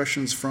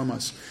transgressions from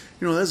us.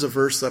 That's a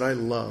verse that I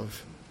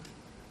love.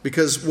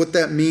 Because what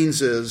that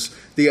means is,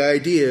 the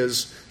idea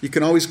is, you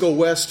can always go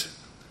west,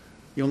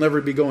 you'll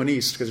never be going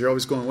east, because you're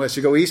always going west.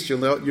 You go east,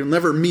 you'll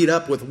never meet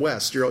up with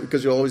west,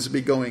 because you'll always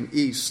be going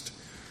east.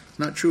 It's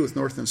not true with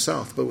north and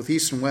south, but with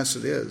east and west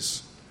it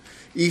is.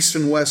 East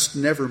and west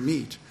never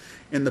meet.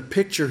 And the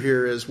picture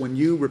here is, when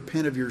you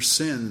repent of your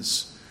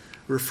sins,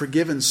 we're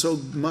forgiven so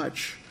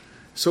much,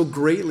 so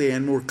greatly,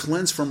 and we're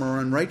cleansed from our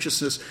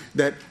unrighteousness,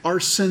 that our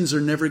sins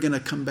are never going to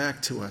come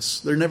back to us.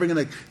 They're never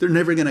going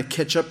to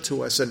catch up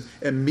to us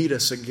and meet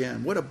us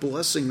again. What a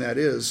blessing that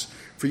is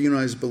for you and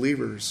I as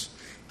believers.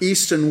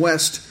 East and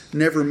west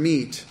never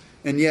meet,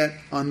 and yet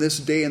on this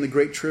day in the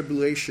Great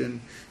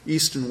Tribulation,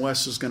 east and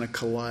west is going to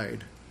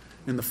collide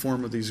in the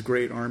form of these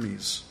great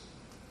armies.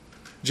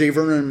 J.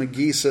 Vernon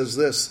McGee says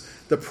this: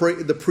 the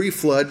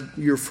pre-flood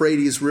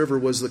Euphrates River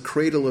was the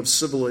cradle of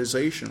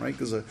civilization, right?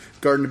 Because the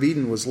Garden of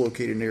Eden was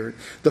located near it.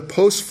 The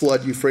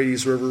post-flood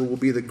Euphrates River will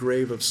be the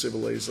grave of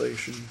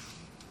civilization.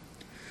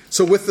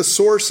 So with the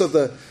source of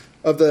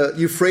the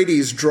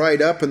Euphrates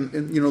dried up, and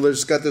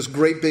there's got this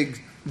great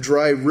big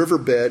dry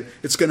riverbed.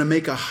 It's going to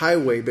make a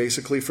highway,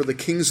 basically, for the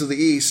kings of the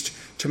east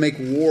to make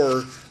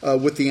war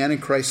with the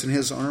Antichrist and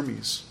his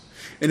armies.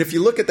 And if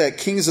you look at that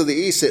kings of the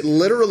east, it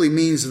literally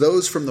means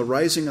those from the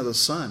rising of the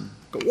sun.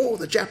 Go, whoa,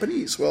 the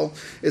Japanese. Well,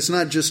 it's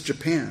not just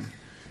Japan.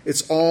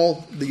 It's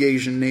all the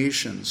Asian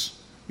nations.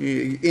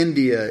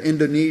 India,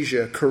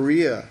 Indonesia,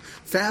 Korea.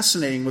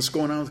 Fascinating what's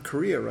going on with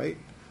Korea, right?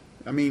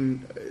 I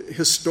mean,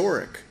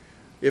 historic.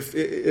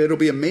 It'll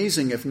be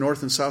amazing if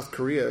North and South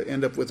Korea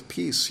end up with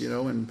peace,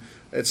 and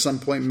at some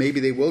point maybe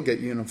they will get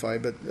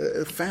unified, but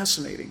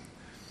fascinating.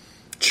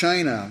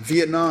 China,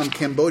 Vietnam,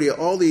 Cambodia,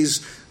 all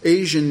these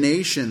Asian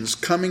nations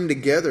coming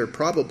together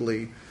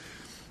probably.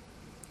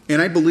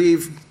 And I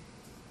believe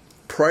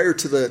prior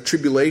to the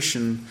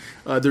tribulation,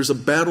 there's a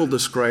battle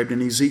described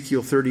in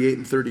Ezekiel 38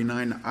 and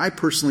 39. I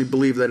personally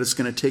believe that it's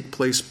going to take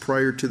place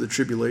prior to the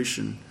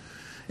tribulation.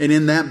 And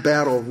in that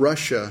battle,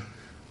 Russia,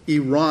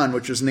 Iran,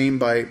 which is named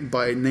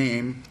by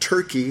name,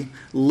 Turkey,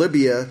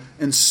 Libya,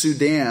 and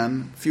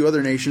Sudan, a few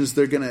other nations,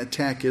 they're going to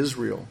attack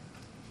Israel.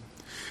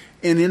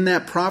 And in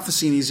that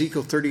prophecy in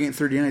Ezekiel 38 and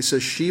 39, it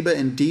says Sheba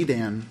and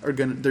Dedan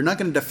they're not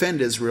going to defend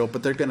Israel,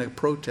 but they're going to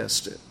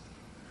protest it.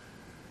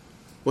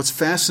 What's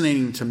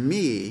fascinating to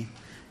me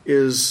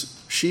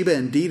is Sheba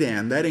and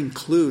Dedan, that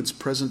includes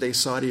present-day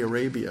Saudi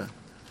Arabia.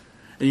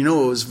 And it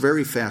was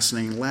very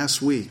fascinating.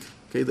 Last week,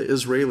 the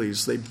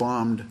Israelis, they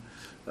bombed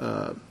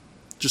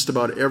just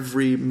about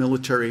every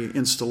military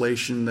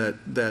installation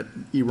that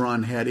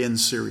Iran had in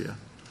Syria.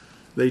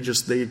 They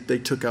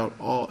took out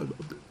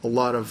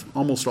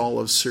almost all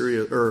of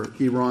Syria or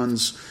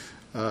Iran's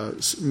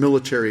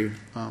military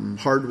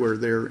hardware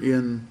there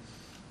in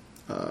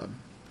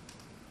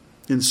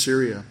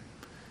Syria.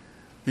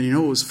 And it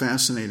was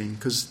fascinating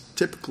because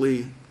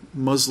typically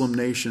Muslim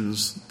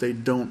nations, they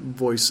don't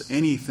voice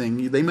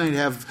anything. They might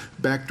have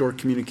backdoor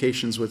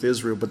communications with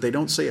Israel, but they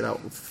don't say it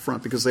out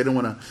front because they don't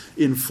want to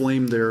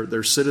inflame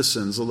their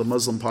citizens or the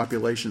Muslim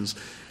populations.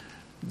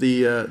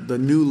 The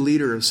new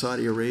leader of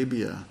Saudi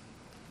Arabia,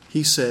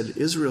 he said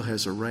Israel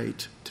has a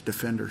right to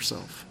defend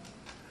herself.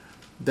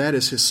 That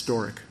is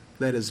historic.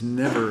 That has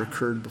never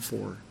occurred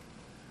before.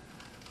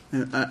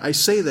 And I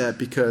say that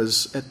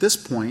because at this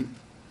point,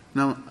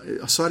 now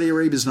Saudi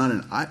Arabia is not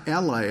an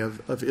ally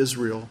of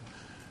Israel,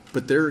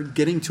 but they're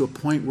getting to a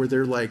point where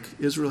they're like,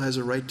 Israel has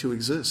a right to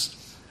exist.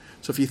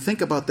 So if you think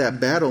about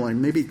that battle,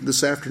 and maybe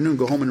this afternoon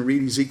go home and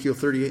read Ezekiel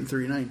 38 and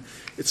 39,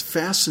 it's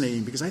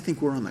fascinating because I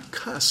think we're on the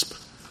cusp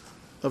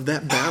of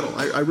that battle.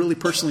 I really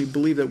personally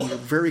believe that we're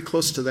very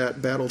close to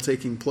that battle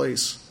taking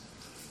place.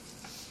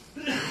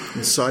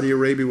 And Saudi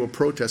Arabia will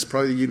protest,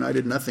 probably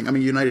United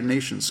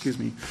Nations, excuse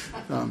me.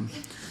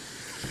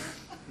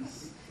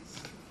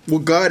 Well,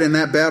 God in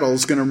that battle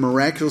is going to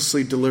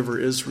miraculously deliver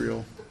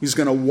Israel. He's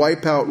going to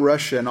wipe out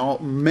Russia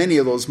and many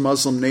of those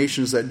Muslim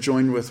nations that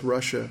joined with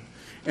Russia.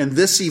 And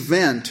this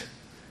event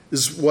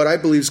is what I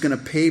believe is going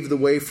to pave the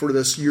way for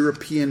this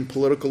European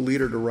political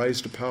leader to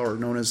rise to power,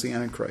 known as the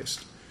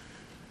Antichrist.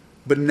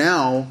 But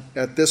now,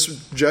 at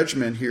this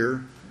judgment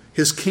here,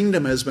 his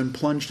kingdom has been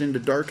plunged into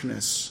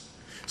darkness.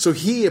 So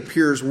he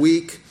appears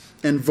weak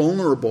and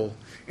vulnerable.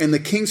 And the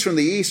kings from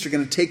the east are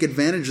going to take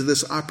advantage of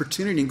this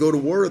opportunity and go to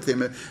war with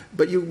him.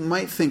 But you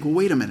might think, well,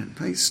 wait a minute.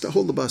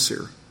 Hold the bus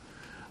here.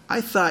 I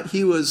thought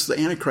the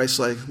Antichrist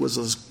was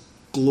a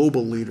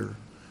global leader.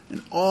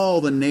 And all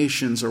the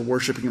nations are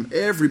worshiping him.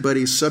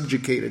 Everybody's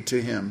subjugated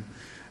to him.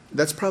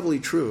 That's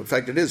probably true. In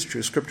fact, it is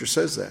true. Scripture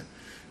says that.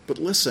 But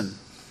listen,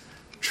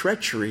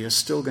 treachery is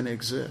still going to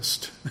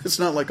exist. It's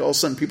not like all of a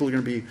sudden people are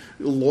going to be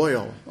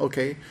loyal,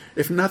 okay?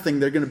 If nothing,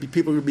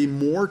 people are going to be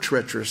more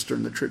treacherous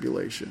during the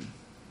tribulation.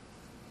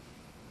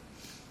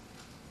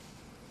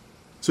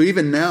 So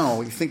even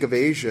now, you think of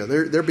Asia,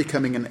 they're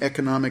becoming an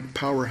economic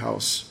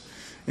powerhouse.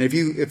 And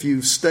if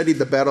you studied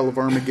the Battle of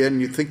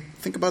Armageddon, you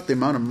think about the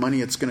amount of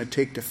money it's going to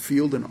take to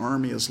field an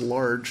army as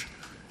large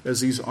as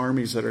these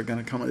armies that are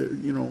going to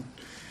come.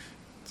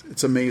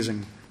 It's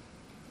amazing.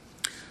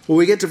 Well,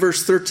 we get to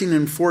verse 13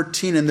 and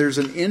 14, and there's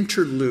an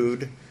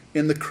interlude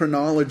in the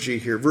chronology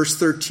here. Verse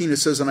 13, it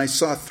says, "And I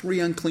saw 3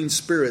 unclean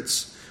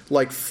spirits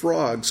like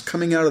frogs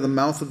coming out of the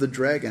mouth of the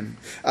dragon,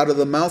 out of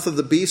the mouth of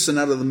the beast, and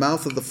out of the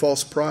mouth of the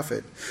false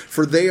prophet.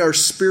 For they are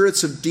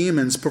spirits of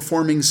demons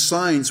performing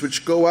signs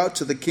which go out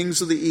to the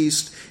kings of the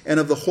east and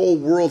of the whole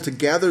world to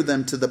gather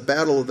them to the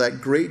battle of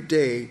that great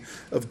day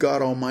of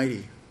God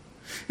Almighty."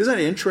 Isn't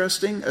that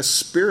interesting? A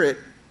spirit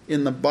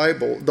in the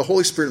Bible, the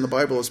Holy Spirit in the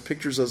Bible is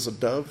pictured as a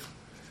dove.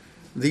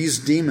 These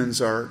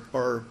demons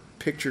are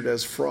pictured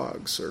as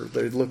frogs, or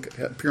they look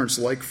at appearance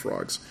like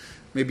frogs.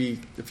 Maybe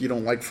if you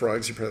don't like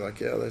frogs, you're probably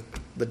like, yeah,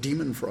 the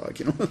demon frog,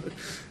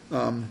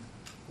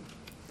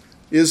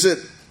 Is it,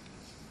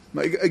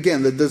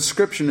 again, the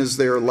description is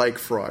they're like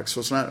frogs,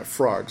 so it's not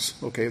frogs,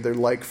 okay? They're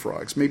like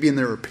frogs. Maybe in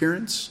their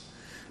appearance,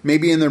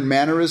 maybe in their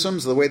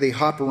mannerisms, the way they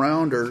hop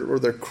around, or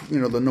their,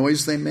 the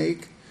noise they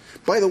make.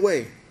 By the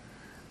way,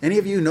 any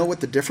of you know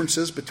what the difference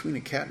is between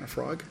a cat and a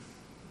frog?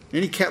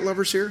 Any cat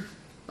lovers here?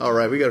 All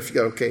right, we got to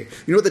figure out, okay.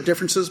 You know what the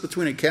difference is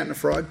between a cat and a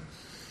frog?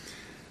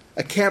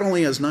 A cat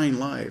only has 9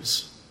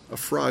 lives. A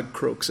frog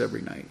croaks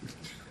every night.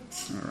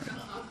 All right.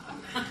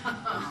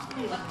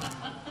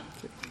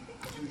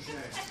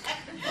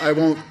 I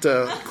won't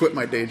quit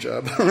my day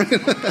job.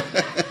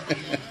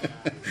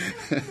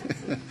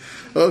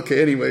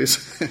 Okay,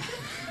 anyways.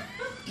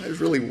 I was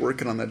really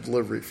working on that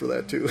delivery for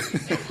that too.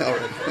 All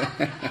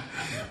right.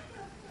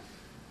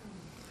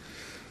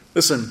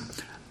 Listen,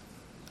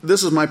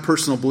 this is my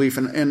personal belief,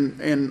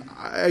 and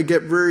I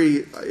get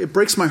it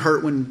breaks my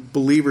heart when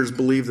believers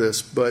believe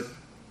this, but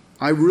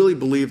I really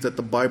believe that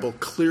the Bible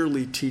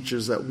clearly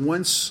teaches that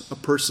once a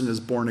person is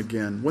born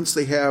again, once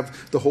they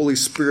have the Holy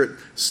Spirit,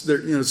 it's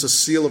a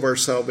seal of our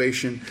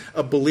salvation,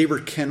 a believer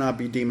cannot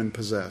be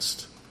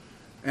demon-possessed.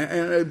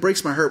 And it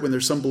breaks my heart when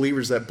there's some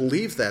believers that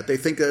believe that. They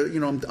think,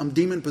 I'm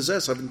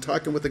demon-possessed. I've been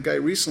talking with a guy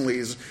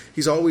recently.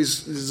 He's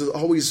always,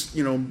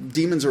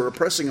 demons are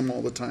oppressing him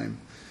all the time.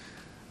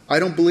 I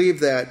don't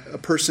believe that a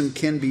person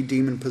can be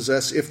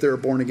demon-possessed if they're a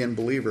born-again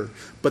believer.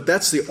 But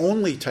that's the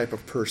only type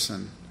of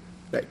person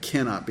that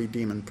cannot be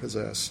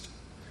demon-possessed.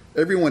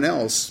 Everyone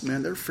else,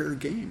 man, they're fair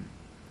game.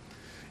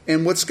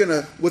 And what's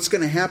gonna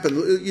happen?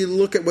 You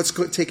look at what's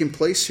taking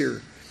place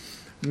here.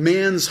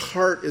 Man's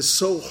heart is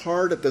so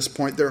hard at this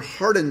point. They're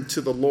hardened to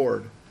the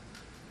Lord.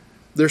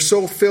 They're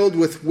so filled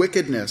with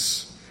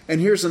wickedness. And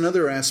here's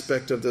another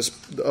aspect of this,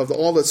 of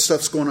all that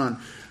stuff's going on.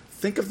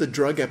 Think of the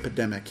drug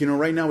epidemic.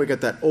 Right now we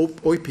got that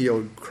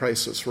opioid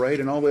crisis, right?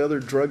 And all the other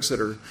drugs that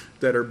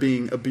are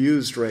being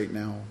abused right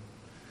now.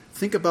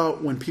 Think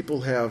about when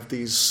people have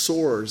these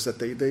sores that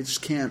they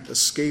just can't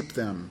escape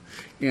them,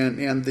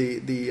 and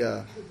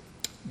the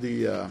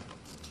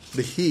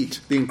heat,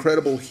 the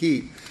incredible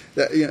heat,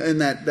 and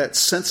that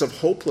sense of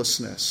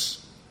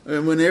hopelessness.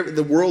 And when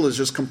the world is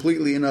just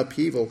completely in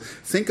upheaval,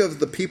 think of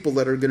the people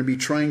that are going to be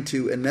trying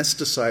to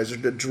anesthetize or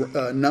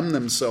to numb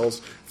themselves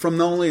from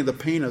not only the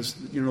pain of,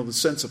 the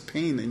sense of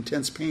pain, the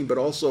intense pain, but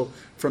also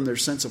from their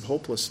sense of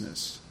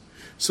hopelessness.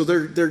 So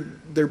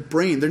their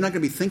brain, they're not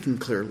going to be thinking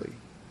clearly.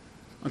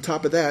 On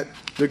top of that,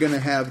 they're going to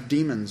have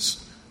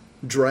demons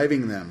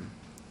driving them.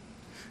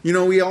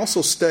 We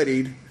also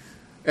studied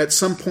at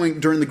some point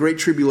during the Great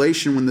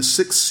Tribulation, when the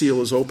sixth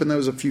seal is open, that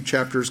was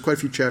quite a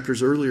few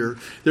chapters earlier,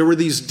 there were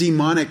these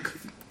demonic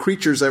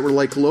creatures that were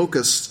like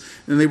locusts,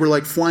 and they were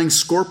like flying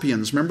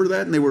scorpions. Remember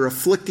that? And they were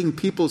afflicting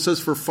people, it says,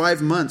 for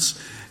 5 months.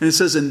 And it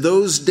says, in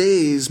those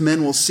days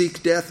men will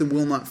seek death and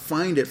will not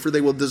find it, for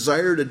they will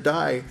desire to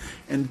die,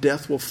 and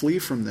death will flee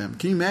from them.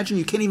 Can you imagine?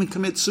 You can't even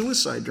commit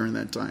suicide during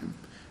that time.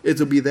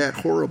 It'll be that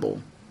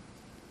horrible.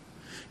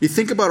 You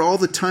think about all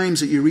the times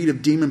that you read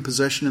of demon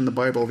possession in the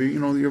Bible.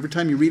 Every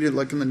time you read it,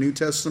 like in the New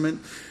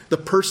Testament, the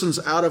person's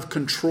out of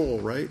control,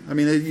 right? I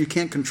mean, you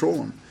can't control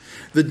them.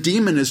 The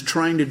demon is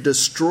trying to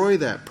destroy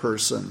that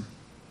person.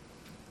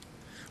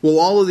 Well,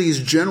 all of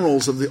these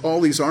generals of all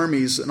these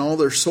armies and all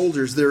their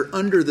soldiers, they're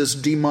under this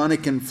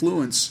demonic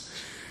influence.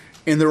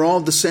 And they're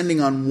all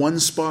descending on one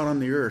spot on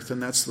the earth,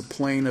 and that's the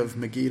plain of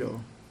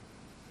Megiddo.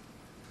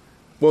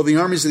 Well, the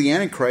armies of the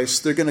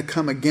Antichrist, they're going to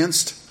come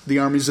against the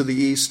armies of the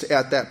East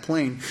at that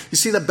plain. You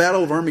see the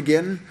Battle of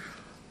Armageddon?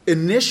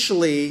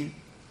 Initially,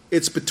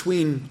 it's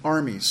between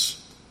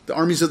armies. The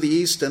armies of the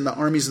East and the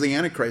armies of the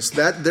Antichrist.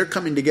 They're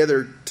coming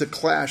together to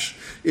clash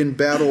in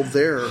battle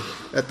there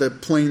at the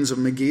plains of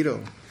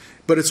Megiddo.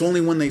 But it's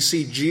only when they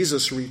see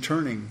Jesus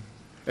returning.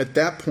 At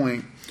that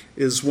point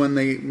is when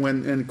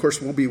and of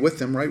course we'll be with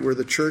them, right? Where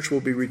the church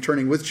will be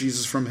returning with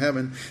Jesus from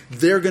heaven.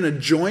 They're going to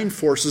join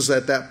forces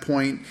at that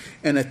point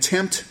and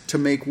attempt to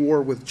make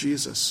war with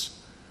Jesus.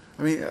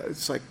 I mean,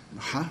 it's like,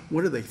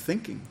 what are they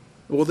thinking?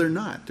 Well, they're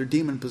not. They're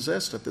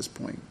demon-possessed at this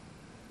point.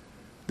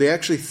 They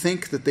actually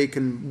think that they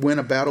can win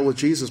a battle with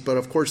Jesus, but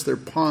of course they're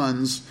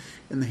pawns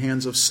in the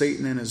hands of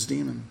Satan and his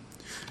demons.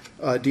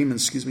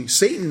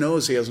 Satan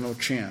knows he has no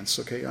chance,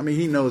 okay? I mean,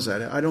 he knows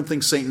that. I don't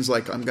think Satan's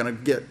like, I'm going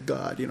to get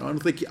God,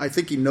 I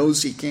think he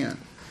knows he can.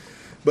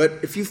 But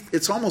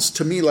it's almost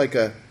to me like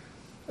a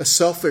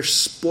selfish,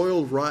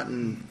 spoiled,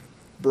 rotten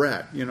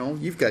brat,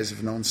 You guys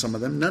have known some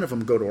of them. None of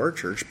them go to our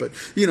church, but,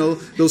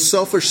 those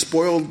selfish,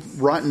 spoiled,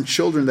 rotten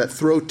children that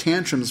throw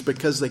tantrums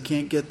because they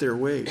can't get their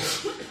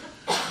ways.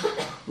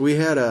 We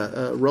had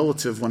a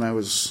relative a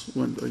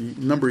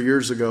number of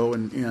years ago,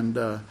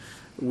 and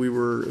we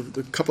were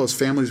a couple of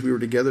families. We were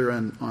together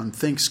on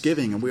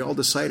Thanksgiving, and we all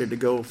decided to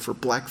go for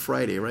Black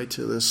Friday, right,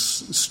 to this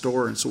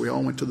store. And so we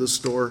all went to the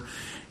store,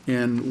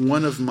 and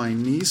one of my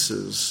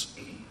nieces,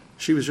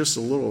 she was just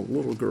a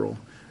little girl.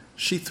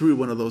 She threw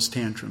one of those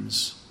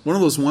tantrums, one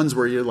of those ones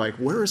where you're like,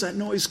 "Where is that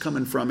noise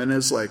coming from?" And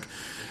it's like,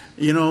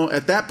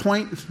 at that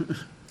point,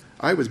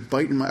 I was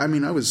biting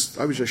I was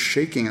just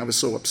shaking. I was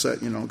so upset,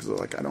 because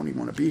I don't even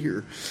want to be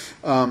here.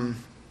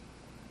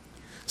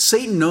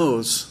 Satan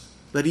knows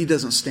that he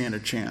doesn't stand a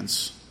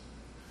chance.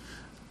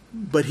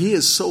 But he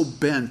is so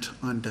bent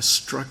on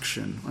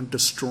destruction, on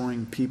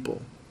destroying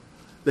people,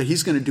 that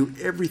he's going to do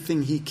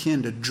everything he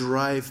can to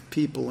drive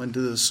people into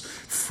this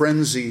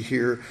frenzy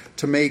here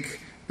to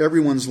make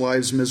everyone's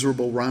lives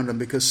miserable around him,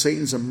 because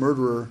Satan's a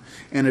murderer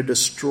and a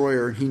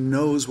destroyer, and he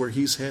knows where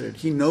he's headed.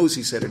 He knows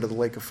he's headed to the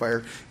lake of fire,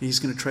 and he's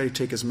going to try to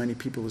take as many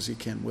people as he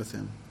can with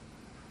him.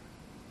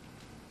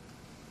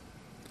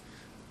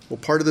 Well,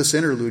 part of this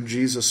interlude,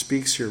 Jesus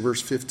speaks here,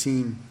 verse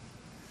 15.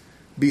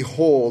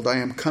 Behold, I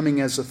am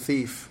coming as a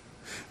thief.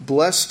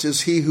 Blessed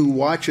is he who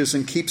watches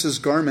and keeps his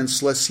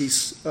garments, lest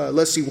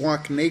he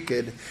walk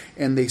naked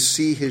and they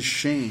see his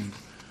shame.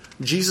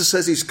 Jesus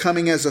says he's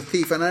coming as a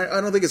thief, and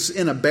I don't think it's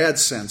in a bad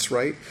sense,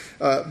 right?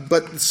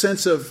 But the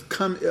sense of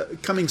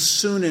coming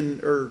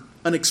soon or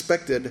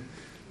unexpected,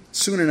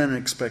 soon and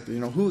unexpected.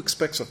 Who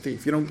expects a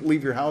thief? You don't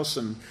leave your house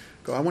and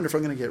go, I wonder if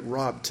I'm going to get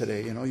robbed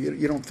today.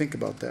 You don't think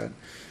about that.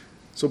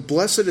 So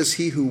blessed is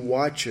he who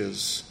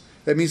watches.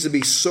 That means to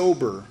be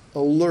sober,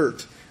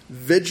 alert,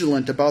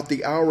 vigilant about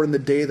the hour and the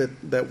day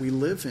that we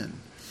live in.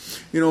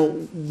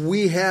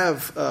 We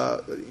have,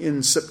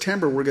 in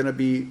September, we're going to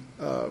be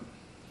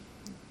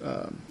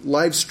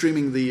live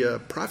streaming the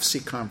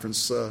prophecy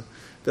conference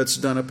that's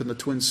done up in the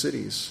Twin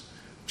Cities.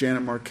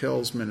 Janet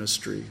Markell's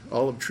ministry,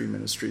 Olive Tree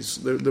Ministries.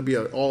 There'll be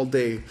an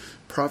all-day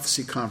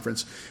prophecy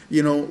conference.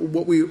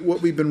 What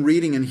we've been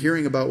reading and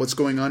hearing about what's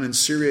going on in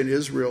Syria and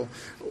Israel,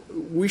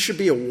 we should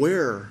be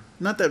aware.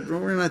 Not that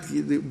we're not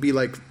to be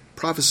like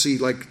prophecy,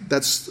 like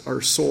that's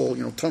our soul,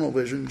 tunnel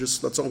vision.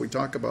 Just that's all we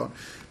talk about.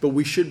 But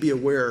we should be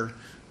aware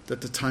that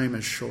the time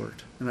is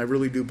short, and I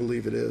really do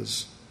believe it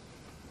is.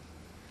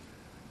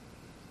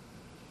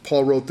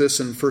 Paul wrote this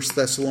in 1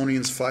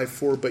 Thessalonians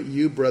 5:4, but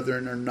you,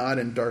 brethren, are not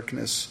in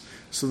darkness,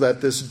 so that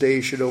this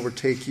day should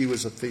overtake you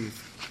as a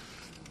thief.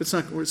 It's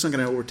not going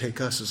to overtake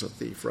us as a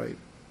thief, right?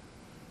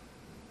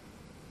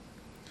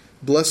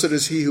 Blessed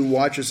is he who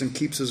watches and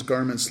keeps his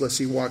garments, lest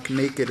he walk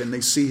naked and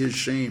they see his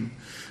shame.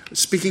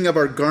 Speaking of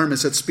our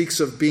garments, that speaks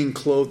of being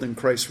clothed in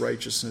Christ's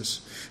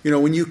righteousness.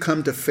 When you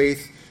come to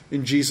faith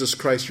in Jesus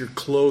Christ, you're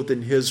clothed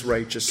in his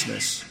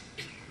righteousness.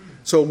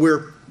 So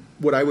we're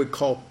what I would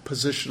call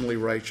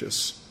positionally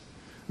righteous.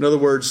 In other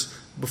words,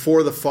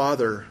 before the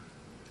Father,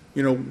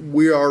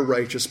 we are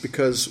righteous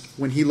because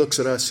when he looks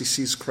at us, he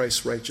sees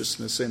Christ's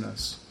righteousness in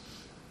us,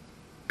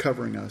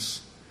 covering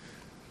us.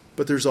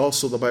 But there's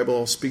also, the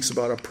Bible speaks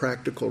about a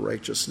practical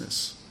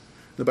righteousness.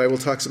 The Bible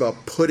talks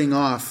about putting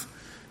off,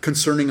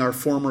 concerning our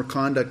former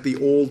conduct,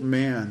 the old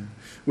man,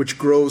 which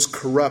grows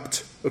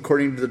corrupt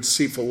according to the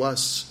deceitful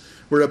lusts.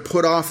 We're to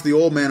put off the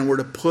old man and we're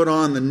to put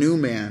on the new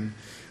man,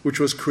 which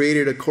was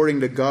created according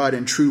to God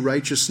in true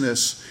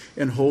righteousness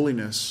and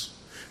holiness.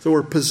 So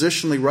we're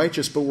positionally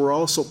righteous, but we're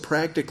also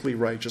practically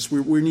righteous.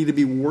 We need to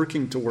be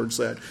working towards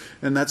that.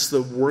 And that's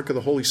the work of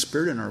the Holy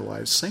Spirit in our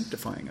lives,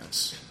 sanctifying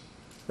us.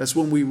 That's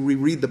when we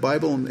read the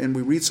Bible and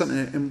we read something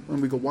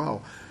and we go,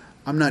 wow,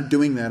 I'm not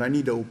doing that. I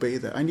need to obey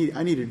that. I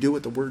need to do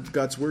what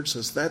God's Word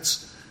says.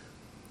 That's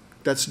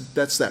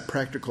that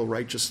practical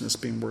righteousness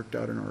being worked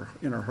out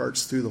in our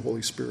hearts through the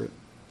Holy Spirit.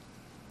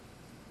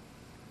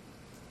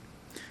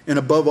 And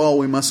above all,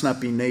 we must not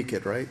be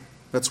naked, right?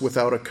 That's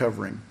without a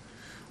covering.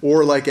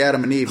 Or like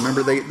Adam and Eve.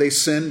 Remember, they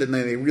sinned and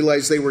they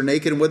realized they were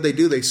naked. And what did they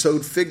do? They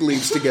sewed fig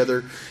leaves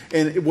together.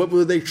 And what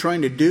were they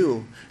trying to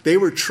do? They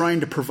were trying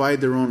to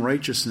provide their own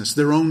righteousness,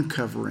 their own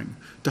covering,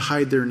 to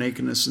hide their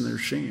nakedness and their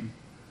shame.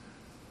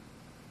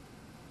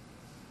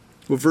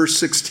 Well, verse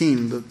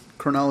 16, the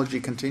chronology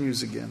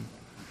continues again.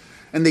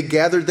 And they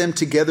gathered them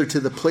together to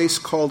the place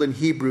called in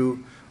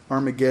Hebrew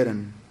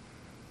Armageddon.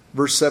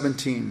 Verse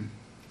 17.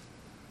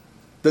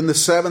 Then the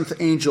seventh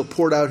angel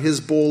poured out his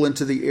bowl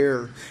into the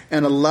air,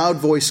 and a loud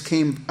voice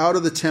came out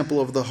of the temple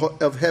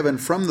of heaven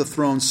from the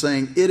throne,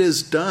 saying, "It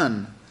is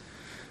done."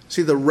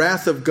 See, the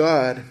wrath of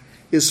God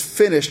is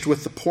finished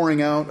with the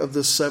pouring out of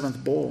the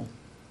seventh bowl.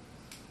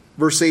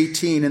 Verse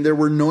 18, and there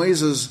were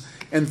noises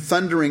and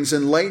thunderings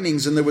and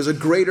lightnings, and there was a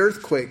great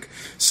earthquake,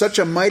 such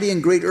a mighty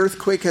and great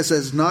earthquake as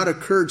has not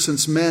occurred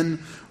since men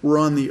were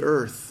on the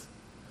earth.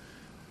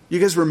 You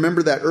guys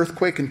remember that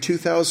earthquake in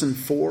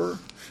 2004?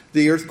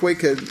 The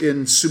earthquake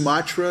in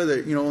Sumatra, the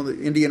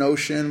Indian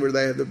Ocean, where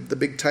they had the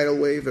big tidal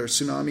wave or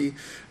tsunami.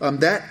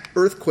 That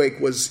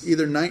earthquake was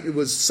it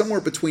was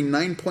somewhere between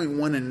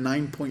 9.1 and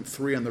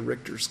 9.3 on the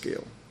Richter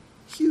scale.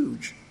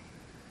 Huge.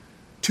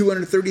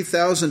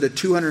 230,000 to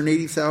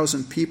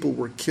 280,000 people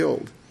were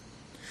killed.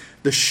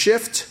 The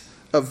shift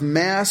of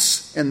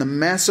mass and the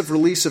massive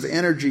release of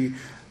energy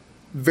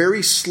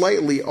very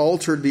slightly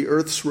altered the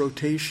Earth's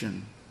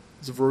rotation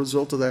as a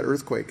result of that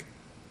earthquake.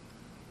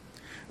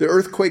 The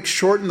earthquake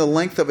shortened the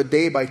length of a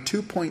day by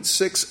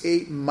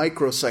 2.68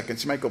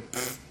 microseconds. You might go,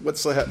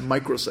 what's that,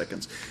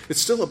 microseconds?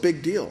 It's still a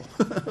big deal.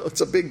 It's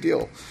a big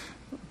deal.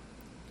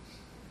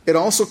 It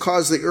also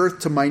caused the earth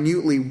to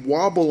minutely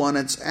wobble on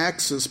its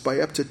axis by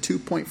up to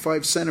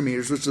 2.5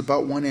 centimeters, which is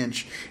about 1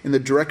 inch, in the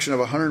direction of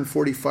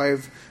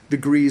 145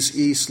 degrees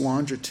east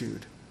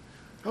longitude.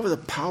 That was a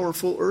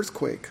powerful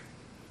earthquake.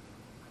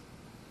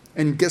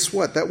 And guess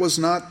what? That was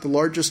not the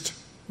largest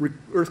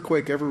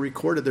earthquake ever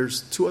recorded.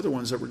 There's 2 other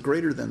ones that were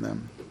greater than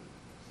them.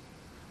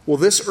 Well,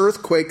 this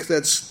earthquake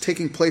that's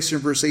taking place in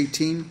verse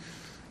 18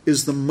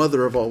 is the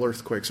mother of all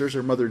earthquakes. There's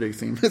our Mother Day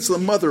theme. It's the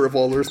mother of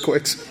all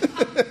earthquakes.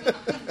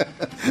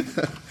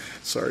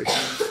 Sorry.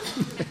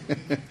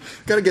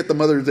 Got to get the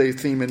Mother Day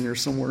theme in here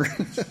somewhere.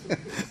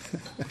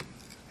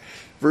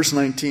 Verse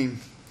 19.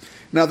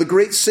 Now the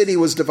great city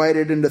was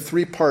divided into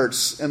 3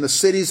 parts, and the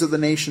cities of the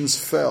nations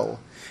fell.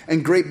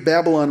 And great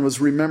Babylon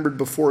was remembered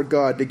before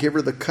God to give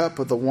her the cup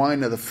of the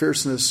wine of the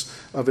fierceness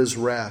of his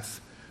wrath.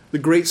 The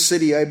great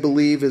city, I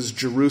believe, is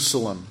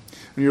Jerusalem.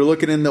 When you're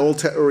looking in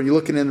you're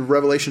looking in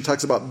Revelation, it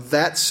talks about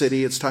that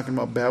city. It's talking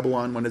about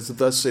Babylon. When it's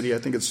the city, I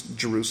think it's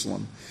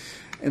Jerusalem.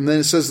 And then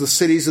it says the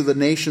cities of the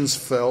nations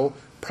fell,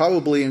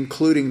 probably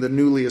including the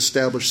newly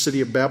established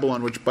city of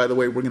Babylon, which, by the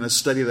way, we're going to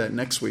study that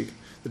next week,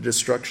 the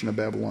destruction of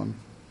Babylon.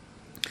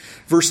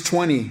 Verse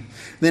 20,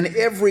 then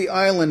every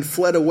island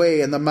fled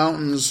away, and the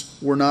mountains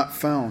were not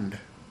found.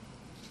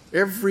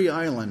 Every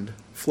island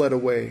fled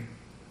away,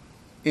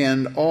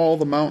 and all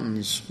the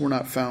mountains were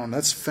not found.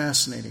 That's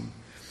fascinating.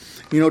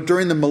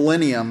 During the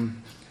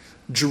millennium,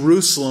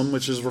 Jerusalem,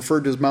 which is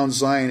referred to as Mount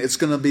Zion, it's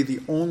going to be the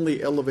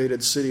only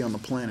elevated city on the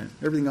planet.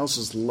 Everything else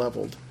is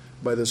leveled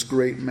by this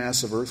great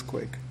massive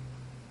earthquake.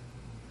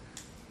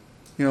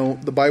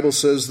 The Bible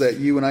says that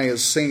you and I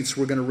as saints,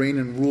 we're going to reign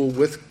and rule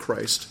with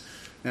Christ.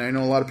 And I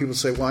know a lot of people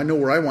say, well, I know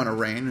where I want to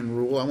reign and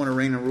rule. I want to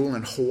reign and rule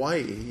in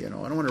Hawaii. I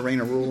don't want to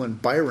reign and rule in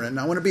Byron.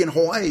 I want to be in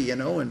Hawaii,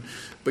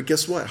 But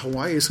guess what?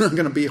 Hawaii is not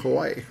going to be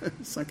Hawaii.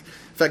 It's like,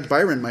 in fact,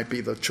 Byron might be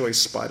the choice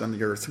spot on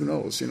the earth. Who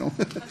knows,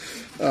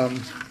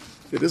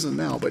 It isn't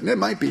now, but it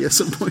might be at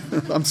some point.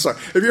 I'm sorry.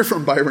 If you're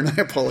from Byron,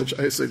 I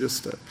apologize.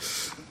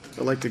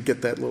 I like to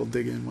get that little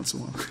dig in once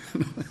in a while.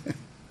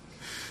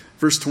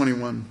 Verse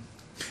 21.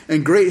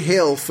 And great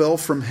hail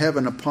from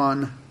heaven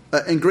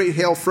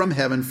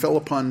fell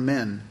upon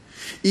men,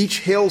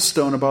 each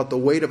hailstone about the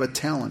weight of a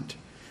talent.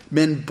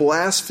 Men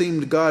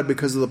blasphemed God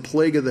because of the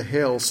plague of the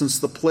hail, since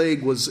the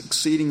plague was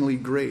exceedingly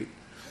great.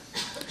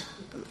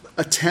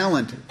 A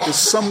talent is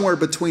somewhere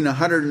between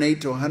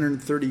 108 to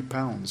 130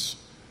 pounds.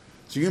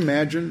 So you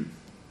imagine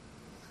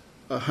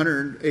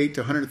 108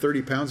 to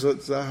 130 pounds,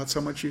 that's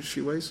how much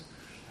she weighs?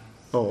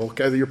 Oh,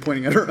 okay, you're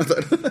pointing at her.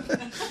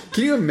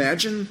 Can you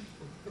imagine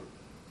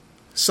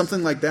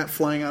something like that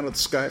falling out of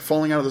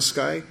the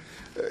sky?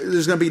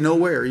 There's going to be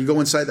nowhere. You go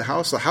inside the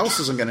house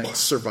isn't going to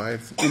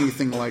survive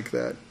anything like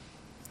that.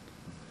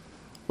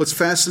 What's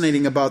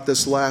fascinating about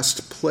this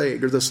last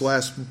plague, or this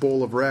last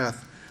bowl of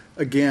wrath,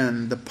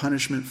 again, the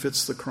punishment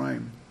fits the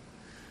crime.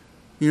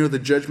 The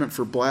judgment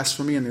for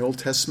blasphemy in the Old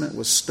Testament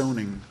was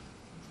stoning.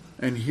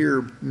 And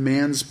here,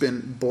 man's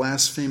been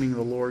blaspheming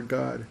the Lord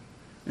God,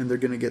 and they're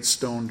going to get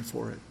stoned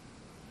for it.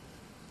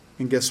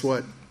 And guess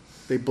what?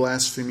 They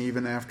blaspheme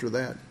even after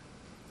that.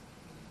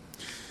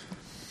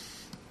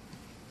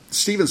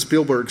 Steven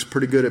Spielberg's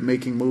pretty good at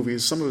making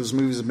movies. Some of his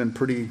movies have been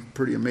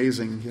pretty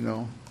amazing,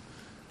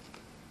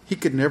 He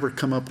could never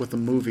come up with a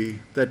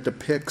movie that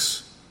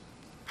depicts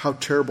how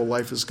terrible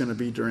life is going to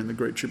be during the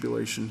Great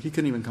Tribulation. He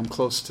couldn't even come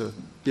close to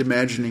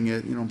imagining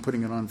it,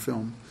 putting it on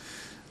film.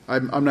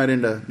 I'm not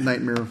into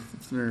nightmare.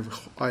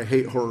 I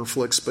hate horror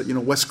flicks, but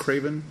Wes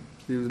Craven,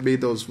 he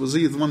made those. Was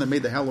he the one that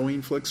made the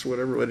Halloween flicks or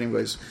whatever? But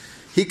anyways,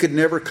 he could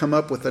never come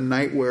up with a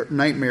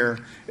nightmare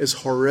as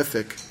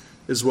horrific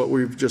as what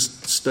we've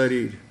just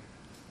studied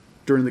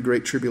during the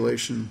Great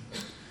Tribulation.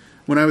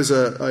 When I was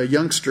a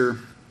youngster,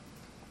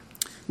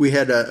 we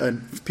had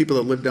people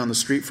that lived down the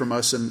street from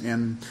us,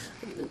 and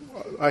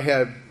I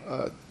had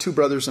 2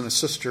 brothers and a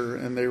sister,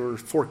 and they were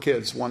 4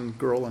 kids, 1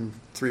 girl and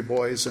 3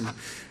 boys, and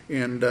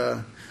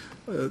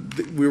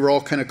we were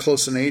all kind of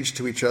close in age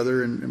to each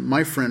other. And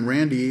my friend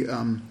Randy,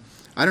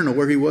 I don't know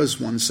where he was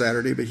one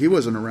Saturday, but he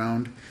wasn't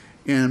around.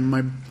 And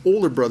my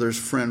older brother's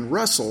friend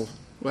Russell,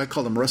 well, I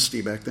called him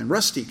Rusty back then.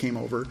 Rusty came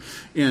over,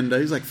 and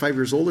he's like 5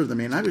 years older than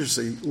me, and I was just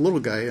a little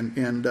guy,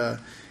 and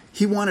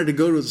he wanted to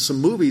go to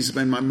some movies,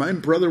 and my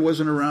brother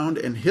wasn't around,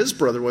 and his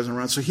brother wasn't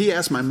around, so he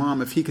asked my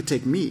mom if he could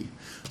take me.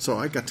 So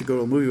I got to go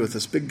to a movie with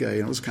this big guy,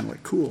 and it was kind of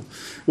like cool.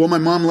 Well, my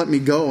mom let me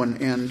go,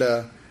 and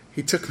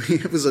he took me.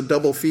 It was a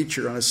double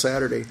feature on a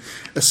Saturday.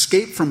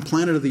 Escape from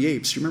Planet of the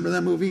Apes. You remember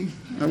that movie?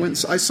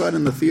 I saw it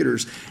in the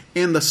theaters.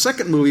 And the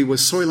second movie was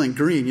Soylent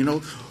Green.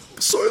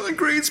 Soylent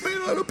Green's made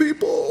out of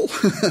people.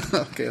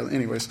 Okay,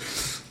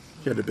 anyways,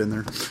 you had to have been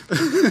there.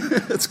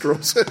 That's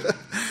gross.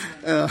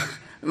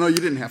 No, you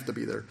didn't have to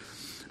be there.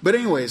 But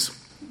anyways,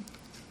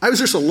 I was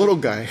just a little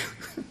guy.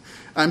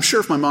 I'm sure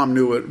if my mom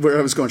knew where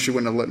I was going, she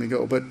wouldn't have let me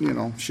go. But,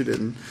 she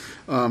didn't.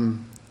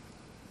 And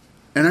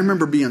I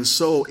remember being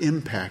so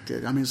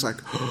impacted. I mean, it's like,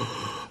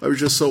 I was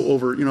just so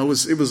over, it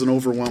was an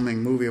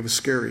overwhelming movie. It was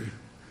scary.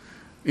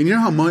 And you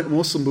know how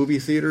most of the movie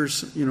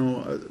theaters,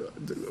 a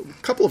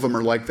couple of them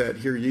are like that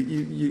here.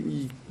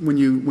 When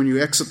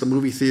you exit the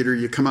movie theater,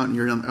 you come out and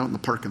you're out in the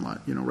parking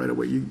lot, right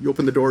away. You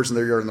open the doors and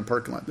there you are in the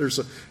parking lot. There's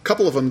a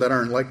couple of them that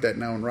aren't like that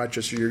now in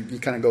Rochester. You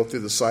kind of go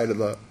through the side of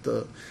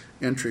the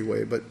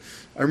entryway. But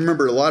I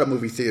remember a lot of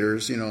movie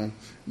theaters,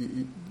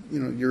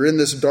 you're in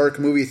this dark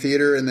movie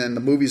theater, and then the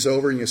movie's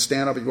over, and you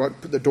stand up,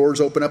 the doors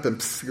open up,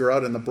 and you're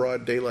out in the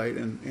broad daylight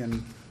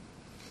and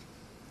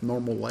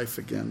normal life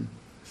again.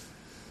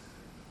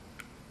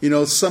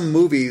 Some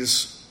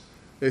movies,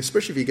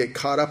 especially if you get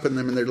caught up in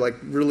them and they're like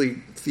really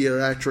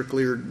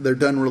theatrically, or they're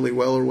done really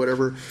well or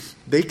whatever,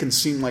 they can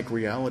seem like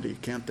reality,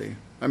 can't they?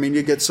 I mean,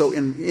 you get so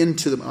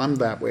into them. I'm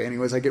that way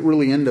anyways. I get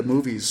really into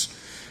movies.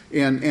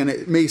 And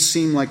it may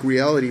seem like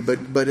reality,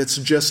 but it's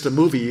just a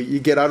movie. You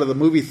get out of the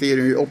movie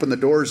theater, you open the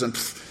doors, and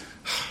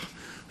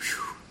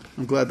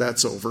I'm glad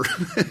that's over.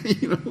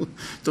 Don't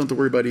have to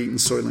worry about eating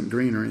Soylent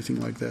Green or anything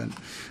like that.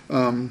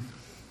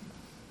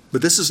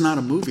 But this is not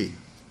a movie.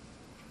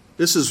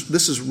 This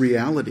is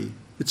reality.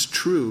 It's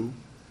true,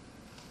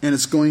 and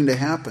it's going to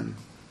happen.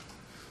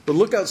 But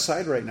look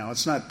outside right now.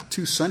 It's not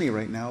too sunny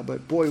right now,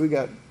 but boy, we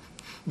got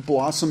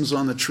blossoms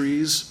on the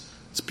trees.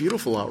 It's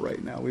beautiful out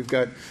right now. We've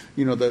got,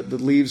 the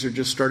leaves are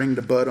just starting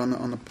to bud on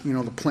the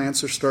the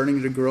plants are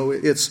starting to grow.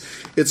 It's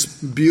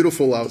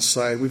beautiful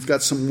outside. We've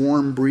got some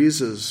warm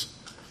breezes.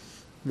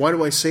 Why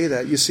do I say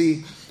that? You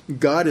see,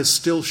 God is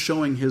still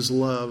showing his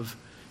love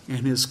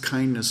and his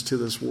kindness to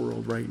this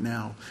world right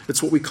now.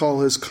 It's what we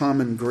call his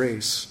common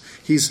grace.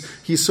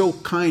 He's so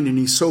kind and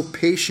he's so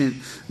patient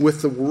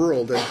with the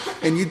world.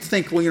 And you'd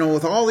think,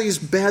 with all these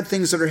bad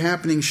things that are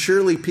happening,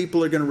 surely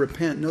people are going to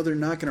repent. No, they're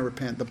not going to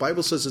repent. The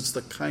Bible says it's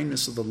the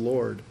kindness of the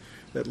Lord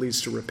that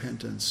leads to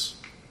repentance.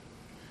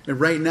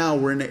 And right now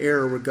we're in an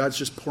era where God's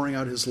just pouring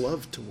out his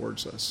love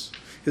towards us.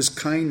 His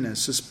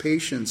kindness, his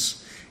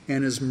patience,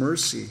 and his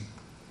mercy.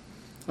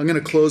 I'm going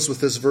to close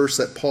with this verse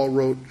that Paul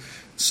wrote,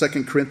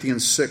 2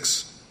 Corinthians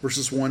 6,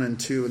 verses 1 and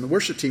 2. And the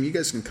worship team, you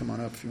guys can come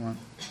on up if you want.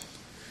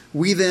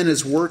 We then,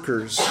 as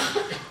workers,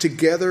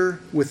 together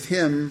with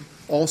him,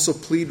 also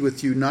plead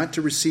with you not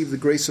to receive the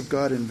grace of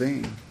God in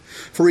vain.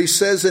 For he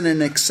says, in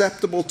an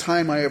acceptable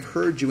time I have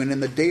heard you, and in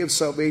the day of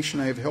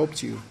salvation I have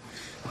helped you.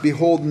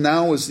 Behold,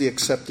 now is the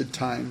accepted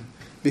time.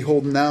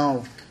 Behold,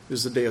 now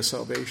is the day of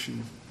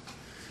salvation.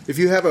 If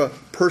you have a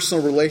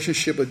personal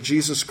relationship with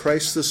Jesus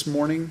Christ this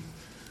morning,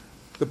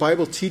 the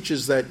Bible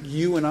teaches that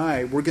you and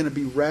I, we're going to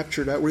be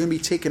raptured out. We're going to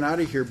be taken out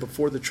of here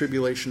before the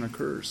tribulation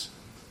occurs.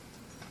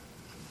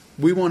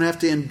 We won't have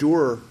to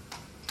endure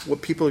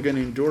what people are going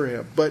to endure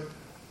here, but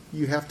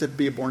you have to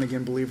be a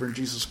born-again believer in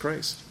Jesus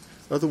Christ.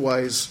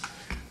 Otherwise,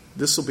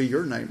 this will be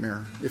your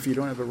nightmare if you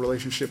don't have a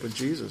relationship with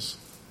Jesus.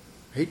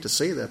 I hate to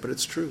say that, but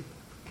it's true.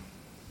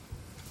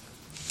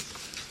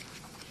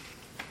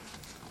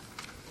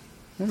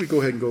 Why don't we go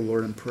ahead and go,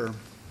 Lord, in prayer.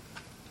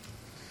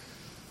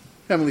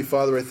 Heavenly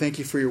Father, I thank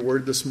you for your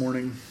word this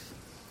morning.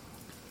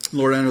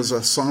 Lord, I know it's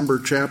a somber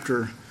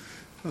chapter.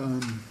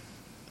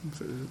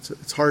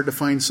 It's hard to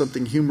find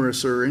something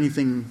humorous or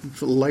anything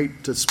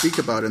light to speak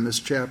about in this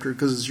chapter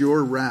because it's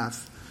your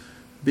wrath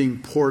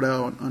being poured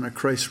out on a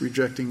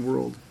Christ-rejecting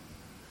world.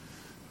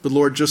 But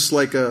Lord, just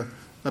like a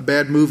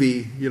bad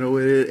movie,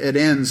 it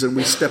ends and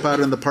we step out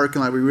in the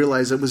parking lot, we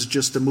realize it was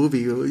just a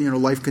movie.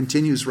 Life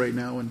continues right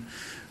now. And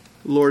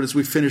Lord, as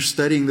we finish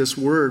studying this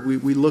word,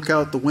 we look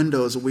out the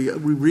windows and we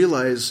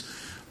realize,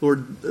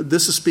 Lord,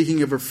 this is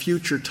speaking of a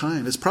future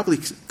time. It's probably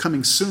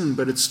coming soon,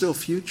 but it's still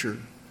future.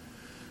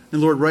 And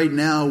Lord, right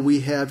now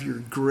we have your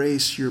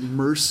grace, your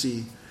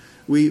mercy.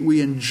 We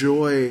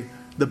enjoy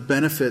the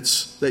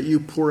benefits that you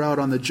pour out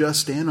on the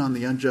just and on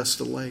the unjust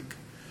alike.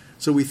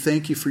 So we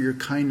thank you for your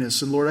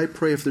kindness. And Lord, I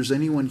pray if there's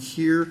anyone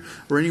here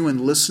or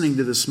anyone listening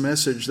to this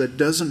message that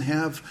doesn't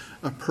have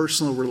a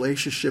personal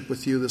relationship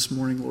with you this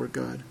morning, Lord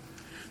God,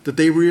 that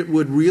they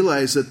would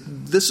realize that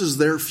this is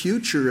their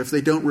future if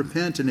they don't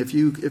repent. And if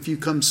you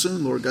come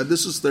soon, Lord God,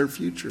 this is their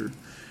future.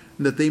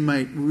 And that they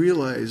might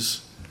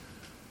realize,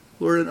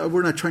 Lord,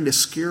 we're not trying to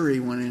scare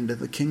anyone into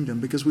the kingdom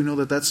because we know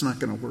that that's not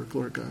going to work,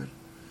 Lord God.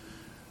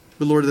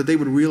 But Lord, that they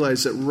would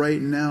realize that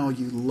right now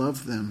you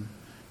love them.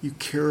 You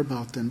care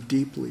about them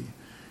deeply.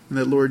 And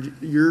that, Lord,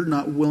 you're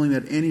not willing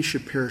that any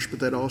should perish, but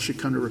that all should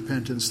come to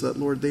repentance. That,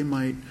 Lord, they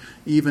might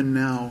even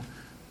now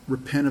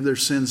repent of their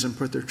sins and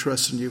put their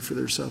trust in you for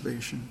their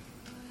salvation.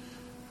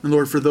 And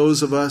Lord, for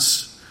those of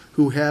us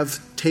who have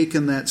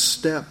taken that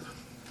step,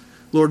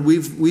 Lord,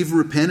 we've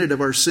repented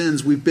of our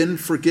sins. We've been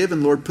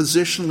forgiven. Lord,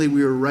 positionally,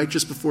 we are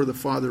righteous before the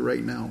Father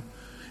right now.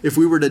 If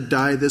we were to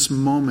die this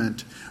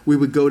moment, we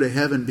would go to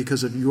heaven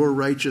because of your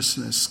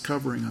righteousness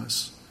covering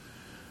us.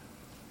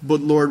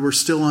 But Lord, we're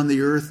still on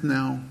the earth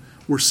now.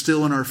 We're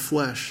still in our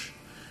flesh.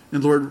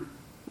 And Lord,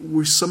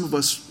 some of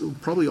us,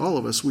 probably all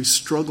of us, we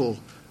struggle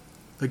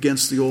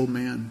against the old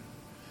man.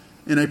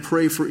 And I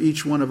pray for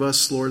each one of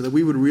us, Lord, that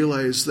we would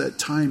realize that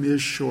time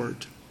is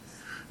short.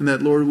 And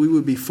that, Lord, we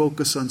would be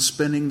focused on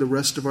spending the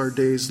rest of our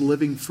days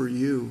living for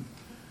you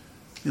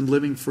and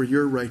living for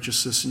your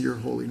righteousness and your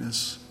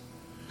holiness.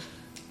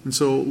 And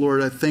so,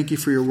 Lord, I thank you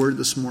for your word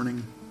this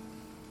morning.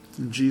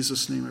 In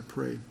Jesus' name I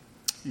pray.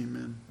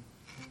 Amen.